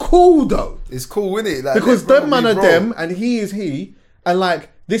 That's cool though. It's cool, isn't it? Like, Because let them bro man be are bro. them and he is he, and like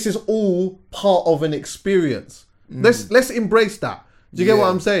this is all part of an experience. Let's embrace that. Do you get what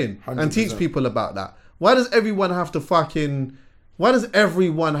I'm saying? 100%. And teach people about that. Why does everyone have to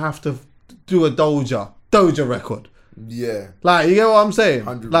do a Doja record? Yeah. Like, you get what I'm saying?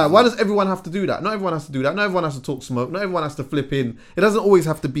 100%. Like, why does everyone have to do that? Not everyone has to do that. Not everyone has to talk smoke. Not everyone has to flip in. It doesn't always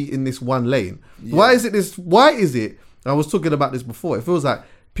have to be in this one lane. Yeah. Why is it? I was talking about this before. It feels like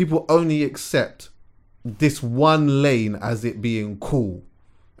people only accept this one lane as it being cool.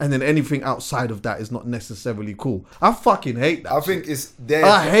 And then anything outside of that is not necessarily cool. I fucking hate that. I think it's their...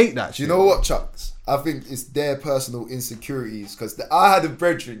 I hate that Do you shit. know what, Chucks? I think it's their personal insecurities. Because I had a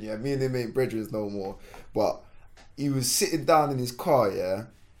brethren, yeah. Me and him ain't brethren no more. But he was sitting down in his car, yeah.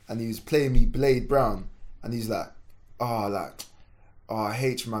 And he was playing me Blade Brown. And he's like,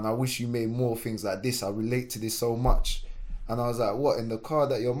 H, man, I wish you made more things like this. I relate to this so much. And I was like, what, in the car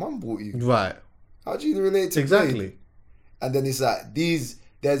that your mum bought you? Right. How do you relate to Exactly. Blade? And then it's like,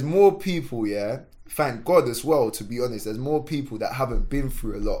 there's more people, yeah, thank God as well, to be honest, there's more people that haven't been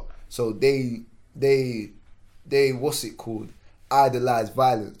through a lot. So they what's it called? Idolize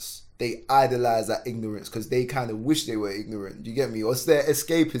violence. They idolize that ignorance because they kind of wish they were ignorant. Do you get me? Or it's their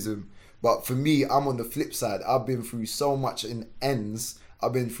escapism. But for me, I'm on the flip side. I've been through so much in ends.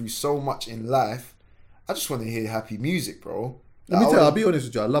 I've been through so much in life. I just want to hear happy music, bro. Let me tell you, I'll be honest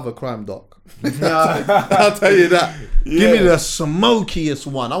with you, I love a crime doc. I'll tell you that. Give me the smokiest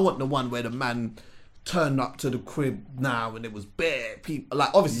one. I want the one where the man turned up to the crib now and it was bare people. Like,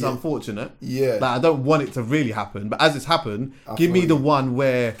 obviously it's unfortunate. Yeah. Like, I don't want it to really happen. But as it's happened, give me the one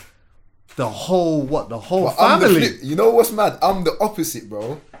where the whole family. You know what's mad? I'm the opposite,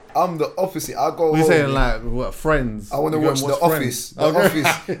 bro. I'm the opposite. I go. What are you home, saying, like, what, Friends? I want to You go watch and The Friends? Office.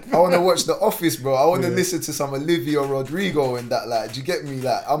 I want to watch The Office, bro. I want to listen to some Olivia Rodrigo and that. Like, do you get me?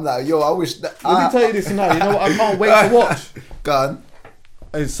 Like, I'm like, yo, I wish that. Let me tell you this now. You know what? I can't wait to watch. Go on.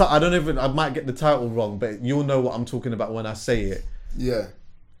 I might get the title wrong, but you'll know what I'm talking about when I say it. Yeah.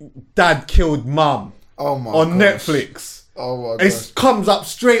 Dad Killed Mum. Oh my. On gosh. Netflix. Oh my gosh. It comes up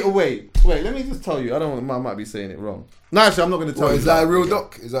straight away. Wait, let me just tell you. I might be saying it wrong. No, actually, I'm not going to tell What, you. is that a real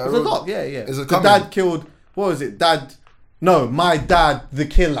doc? Is that It's a doc, yeah. Is it The coming? Dad Killed. What was it? My Dad the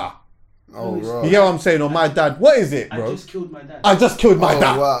Killer. Oh right. You get what I'm saying? Or My Dad. What is it, bro? I just killed my dad. I just killed my Oh,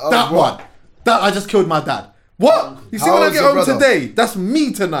 dad. wow. Oh, That wow. one. I just killed my dad. What? You see How when I old's get your home brother? today? That's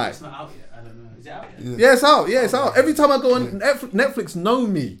me tonight. It's not out yet. I don't know. Is it out yet? Yeah, it's out. Yeah, it's out. Every time I go on Netflix, know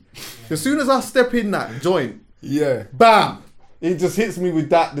me. As soon as I step in that joint, Yeah. bam, it just hits me with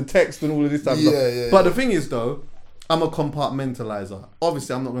that, the text and all of this type of stuff. Yeah. But the thing is, though, I'm a compartmentalizer.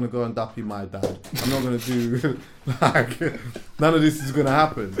 Obviously, I'm not going to go and dappy my dad. I'm not going to do, like, none of this is going to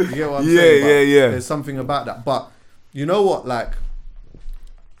happen. You get what I'm saying? But yeah. There's something about that. But you know what, like,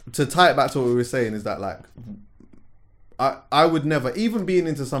 to tie it back to what we were saying is that, like, I would never, even being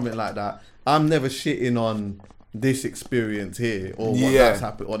into something like that, I'm never shitting on this experience here or what that's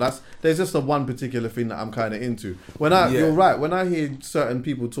happened or there's just a one particular thing that I'm kind of into. You're right, when I hear certain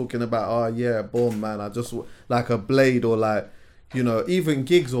people talking about boom man, I just like a Blade or like, you know, even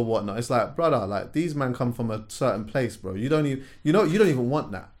gigs or whatnot, it's like, brother, like these men come from a certain place, bro. You don't even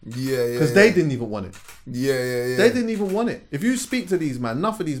want that. Because they didn't even want it. Yeah. They didn't even want it. If you speak to these man,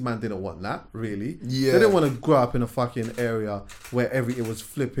 enough of these man didn't want that, really. Yeah. They didn't want to grow up in a fucking area where it was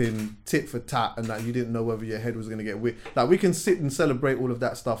flipping tit for tat and that you didn't know whether your head was going to get whipped. Like, we can sit and celebrate all of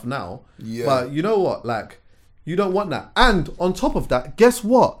that stuff now. Yeah. But you know what? Like, you don't want that. And on top of that, guess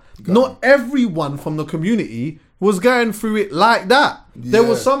what? Not everyone from the community was going through it like that. There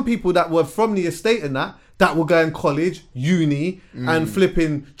were some people that were from the estate and that were going college, uni, and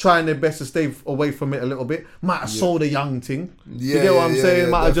flipping, trying their best to stay away from it a little bit. Might have sold a young thing. You get what I'm saying?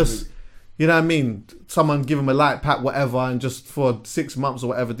 Might have just, you know what I mean? Someone give them a light pack, whatever, and just for 6 months or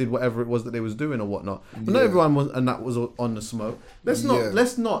whatever, did whatever it was that they was doing or whatnot. But not everyone was on the smoke.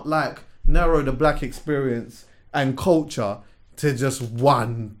 Let's not like narrow the black experience and culture to just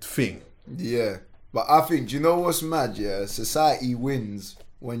one thing. Yeah. But I think, do you know what's mad, yeah? Society wins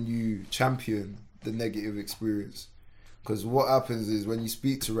when you champion the negative experience. Because what happens is when you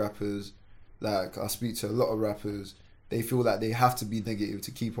speak to rappers, like I speak to a lot of rappers, they feel like they have to be negative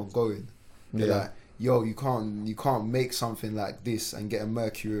to keep on going. They're like, yo, you can't make something like this and get a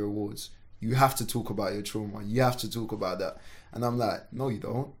Mercury Awards. You have to talk about your trauma. You have to talk about that. And I'm like, no, you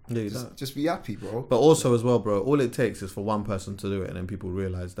don't. Yeah, just be happy, bro. But also as well, bro, all it takes is for one person to do it, and then people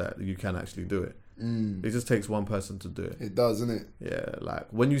realize that you can actually do it. It just takes one person to do it. It does, doesn't it? Yeah, like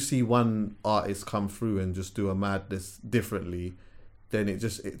when you see one artist come through and just do a madness differently, then it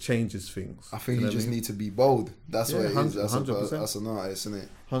changes things. I think you just need to be bold. That's what it is. That's 100%. That's an artist, isn't it?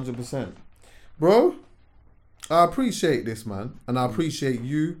 100%. Bro, I appreciate this, man. And I appreciate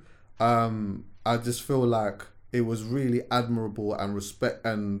you. I just feel like it was really admirable and respect,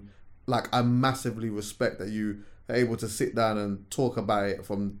 and like I massively respect that you are able to sit down and talk about it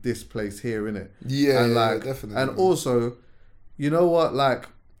from this place here, innit? Yeah, and like, definitely. And also, you know what? Like,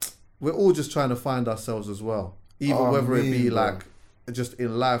 we're all just trying to find ourselves as well. Even whether it be like just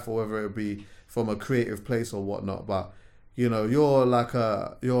in life or whether it be from a creative place or whatnot. But you know, you're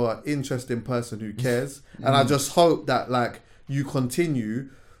an interesting person who cares, and I just hope that like you continue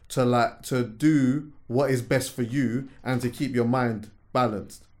to do what is best for you and to keep your mind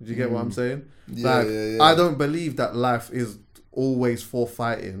balanced. Do you get what I'm saying? Yeah. I don't believe that life is always for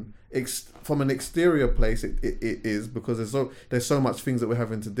fighting. From an exterior place, it is, because there's so much things that we're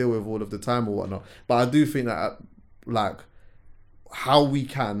having to deal with all of the time or whatnot. But I do think that like how we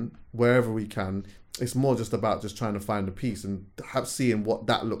can, wherever we can, it's more just about just trying to find a peace and seeing what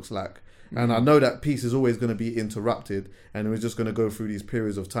that looks like. And I know that peace is always going to be interrupted, and we're just going to go through these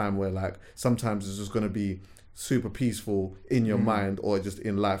periods of time where like sometimes it's just going to be super peaceful in your mind or just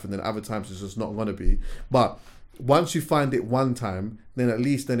in life, and then other times it's just not going to be. But once you find it one time, then at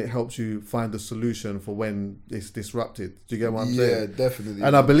least then it helps you find a solution for when it's disrupted. Do you get what I'm saying? Yeah, definitely.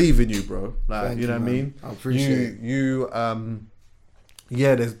 And I believe in you, bro. Like, Thank you know you, what I mean? I appreciate you.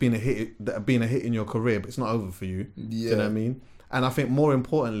 There's been a hit in your career, but it's not over for you. Yeah. Do you know what I mean? And I think more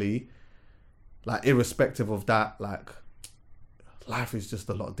importantly, like irrespective of that, like life is just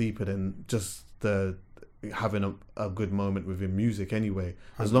a lot deeper than just having a good moment within music anyway.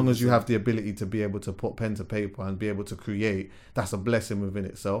 As 100%. Long as you have the ability to be able to put pen to paper and be able to create, that's a blessing within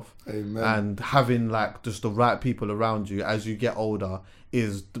itself. Amen. And having like just the right people around you as you get older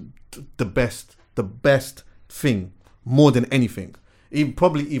is the best thing, more than anything.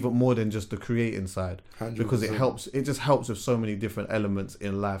 Probably even more than just the creating side. 100%. Because it just helps with so many different elements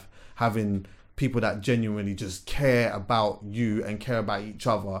in life, having people that genuinely just care about you and care about each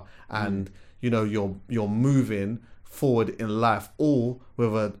other, and you know you're moving forward in life all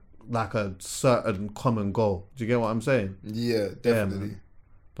with a certain common goal. Do you get what I'm saying? Yeah, definitely. Yeah,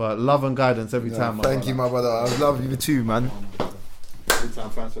 but love and guidance every time. Thank you, my brother. I love you too, man. Every time,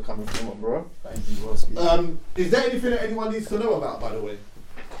 thanks for coming on, bro. Thank you, bro. Is there anything that anyone needs to know about, by the way?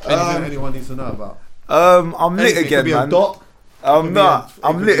 Anything that anyone needs to know about? I'm lit again, man. I'm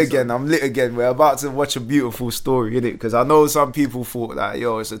lit again. I'm lit again. We're about to watch a beautiful story, innit? Because I know some people thought that,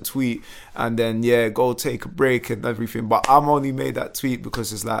 yo, it's a tweet and then, go take a break and everything. But I'm only made that tweet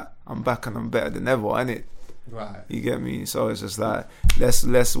because it's like, I'm back and I'm better than ever, innit? Right. You get me? So it's just like,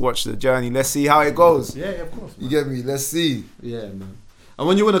 let's watch the journey. Let's see how it goes. Yeah, of course. Man. You get me? Let's see. Yeah, man. And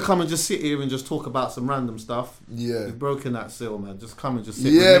when you want to come and just sit here and just talk about some random stuff, you've broken that seal, man. Just come and just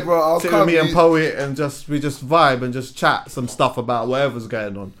sit with me, bro. Sit with me and Poet, and we just vibe and just chat some stuff about whatever's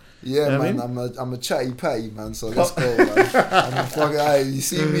going on. Yeah, you know man. I mean? I'm a chatty patty, man. So let's go, man. You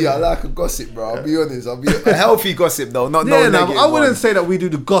see me? I like a gossip, bro. I'll be honest. I'll be a healthy gossip though, not no negative. I wouldn't say that we do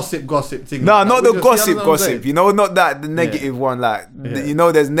the gossip thing. No, not the gossip. You know, not that the negative one. Like you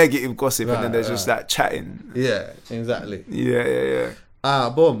know, there's negative gossip, and then there's just that chatting. Yeah, exactly. Yeah.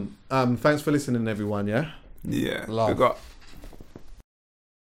 Boom. Thanks for listening, everyone. Yeah. Love.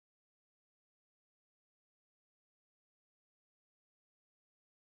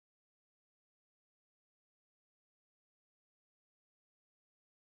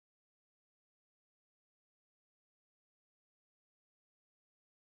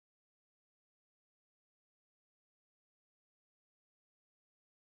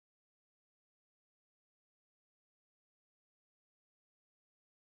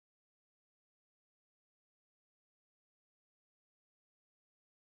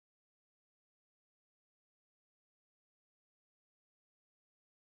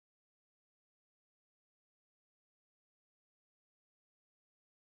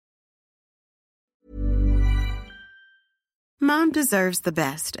 Mom deserves the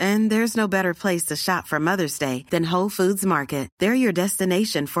best, and there's no better place to shop for Mother's Day than Whole Foods Market. They're your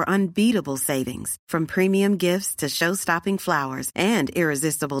destination for unbeatable savings, from premium gifts to show-stopping flowers and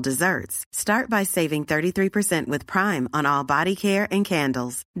irresistible desserts. Start by saving 33% with Prime on all body care and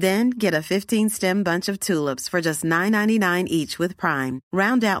candles. Then get a 15-stem bunch of tulips for just $9.99 each with Prime.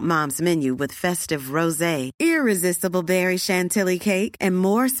 Round out Mom's menu with festive rosé, irresistible berry chantilly cake, and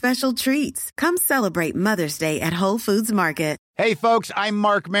more special treats. Come celebrate Mother's Day at Whole Foods Market. Hey, folks, I'm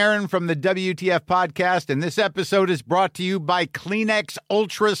Mark Maron from the WTF Podcast, and this episode is brought to you by Kleenex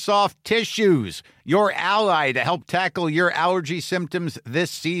Ultra Soft Tissues, your ally to help tackle your allergy symptoms this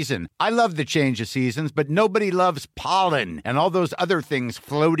season. I love the change of seasons, but nobody loves pollen and all those other things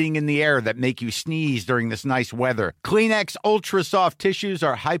floating in the air that make you sneeze during this nice weather. Kleenex Ultra Soft Tissues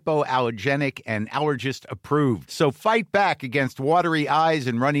are hypoallergenic and allergist approved, so fight back against watery eyes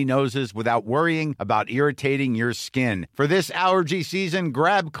and runny noses without worrying about irritating your skin. For this allergy season,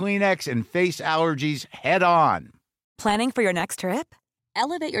 grab Kleenex and face allergies head on. Planning for your next trip?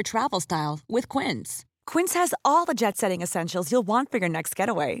 Elevate your travel style with Quince. Quince has all the jet-setting essentials you'll want for your next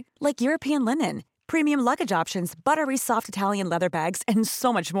getaway, like European linen, premium luggage options, buttery soft Italian leather bags, and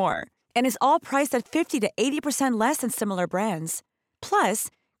so much more. And is all priced at 50 to 80% less than similar brands. Plus,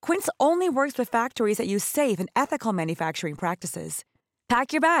 Quince only works with factories that use safe and ethical manufacturing practices.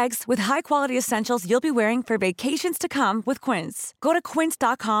 Pack your bags with high-quality essentials you'll be wearing for vacations to come with Quince. Go to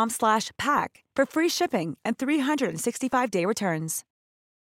quince.com/pack for free shipping and 365-day returns.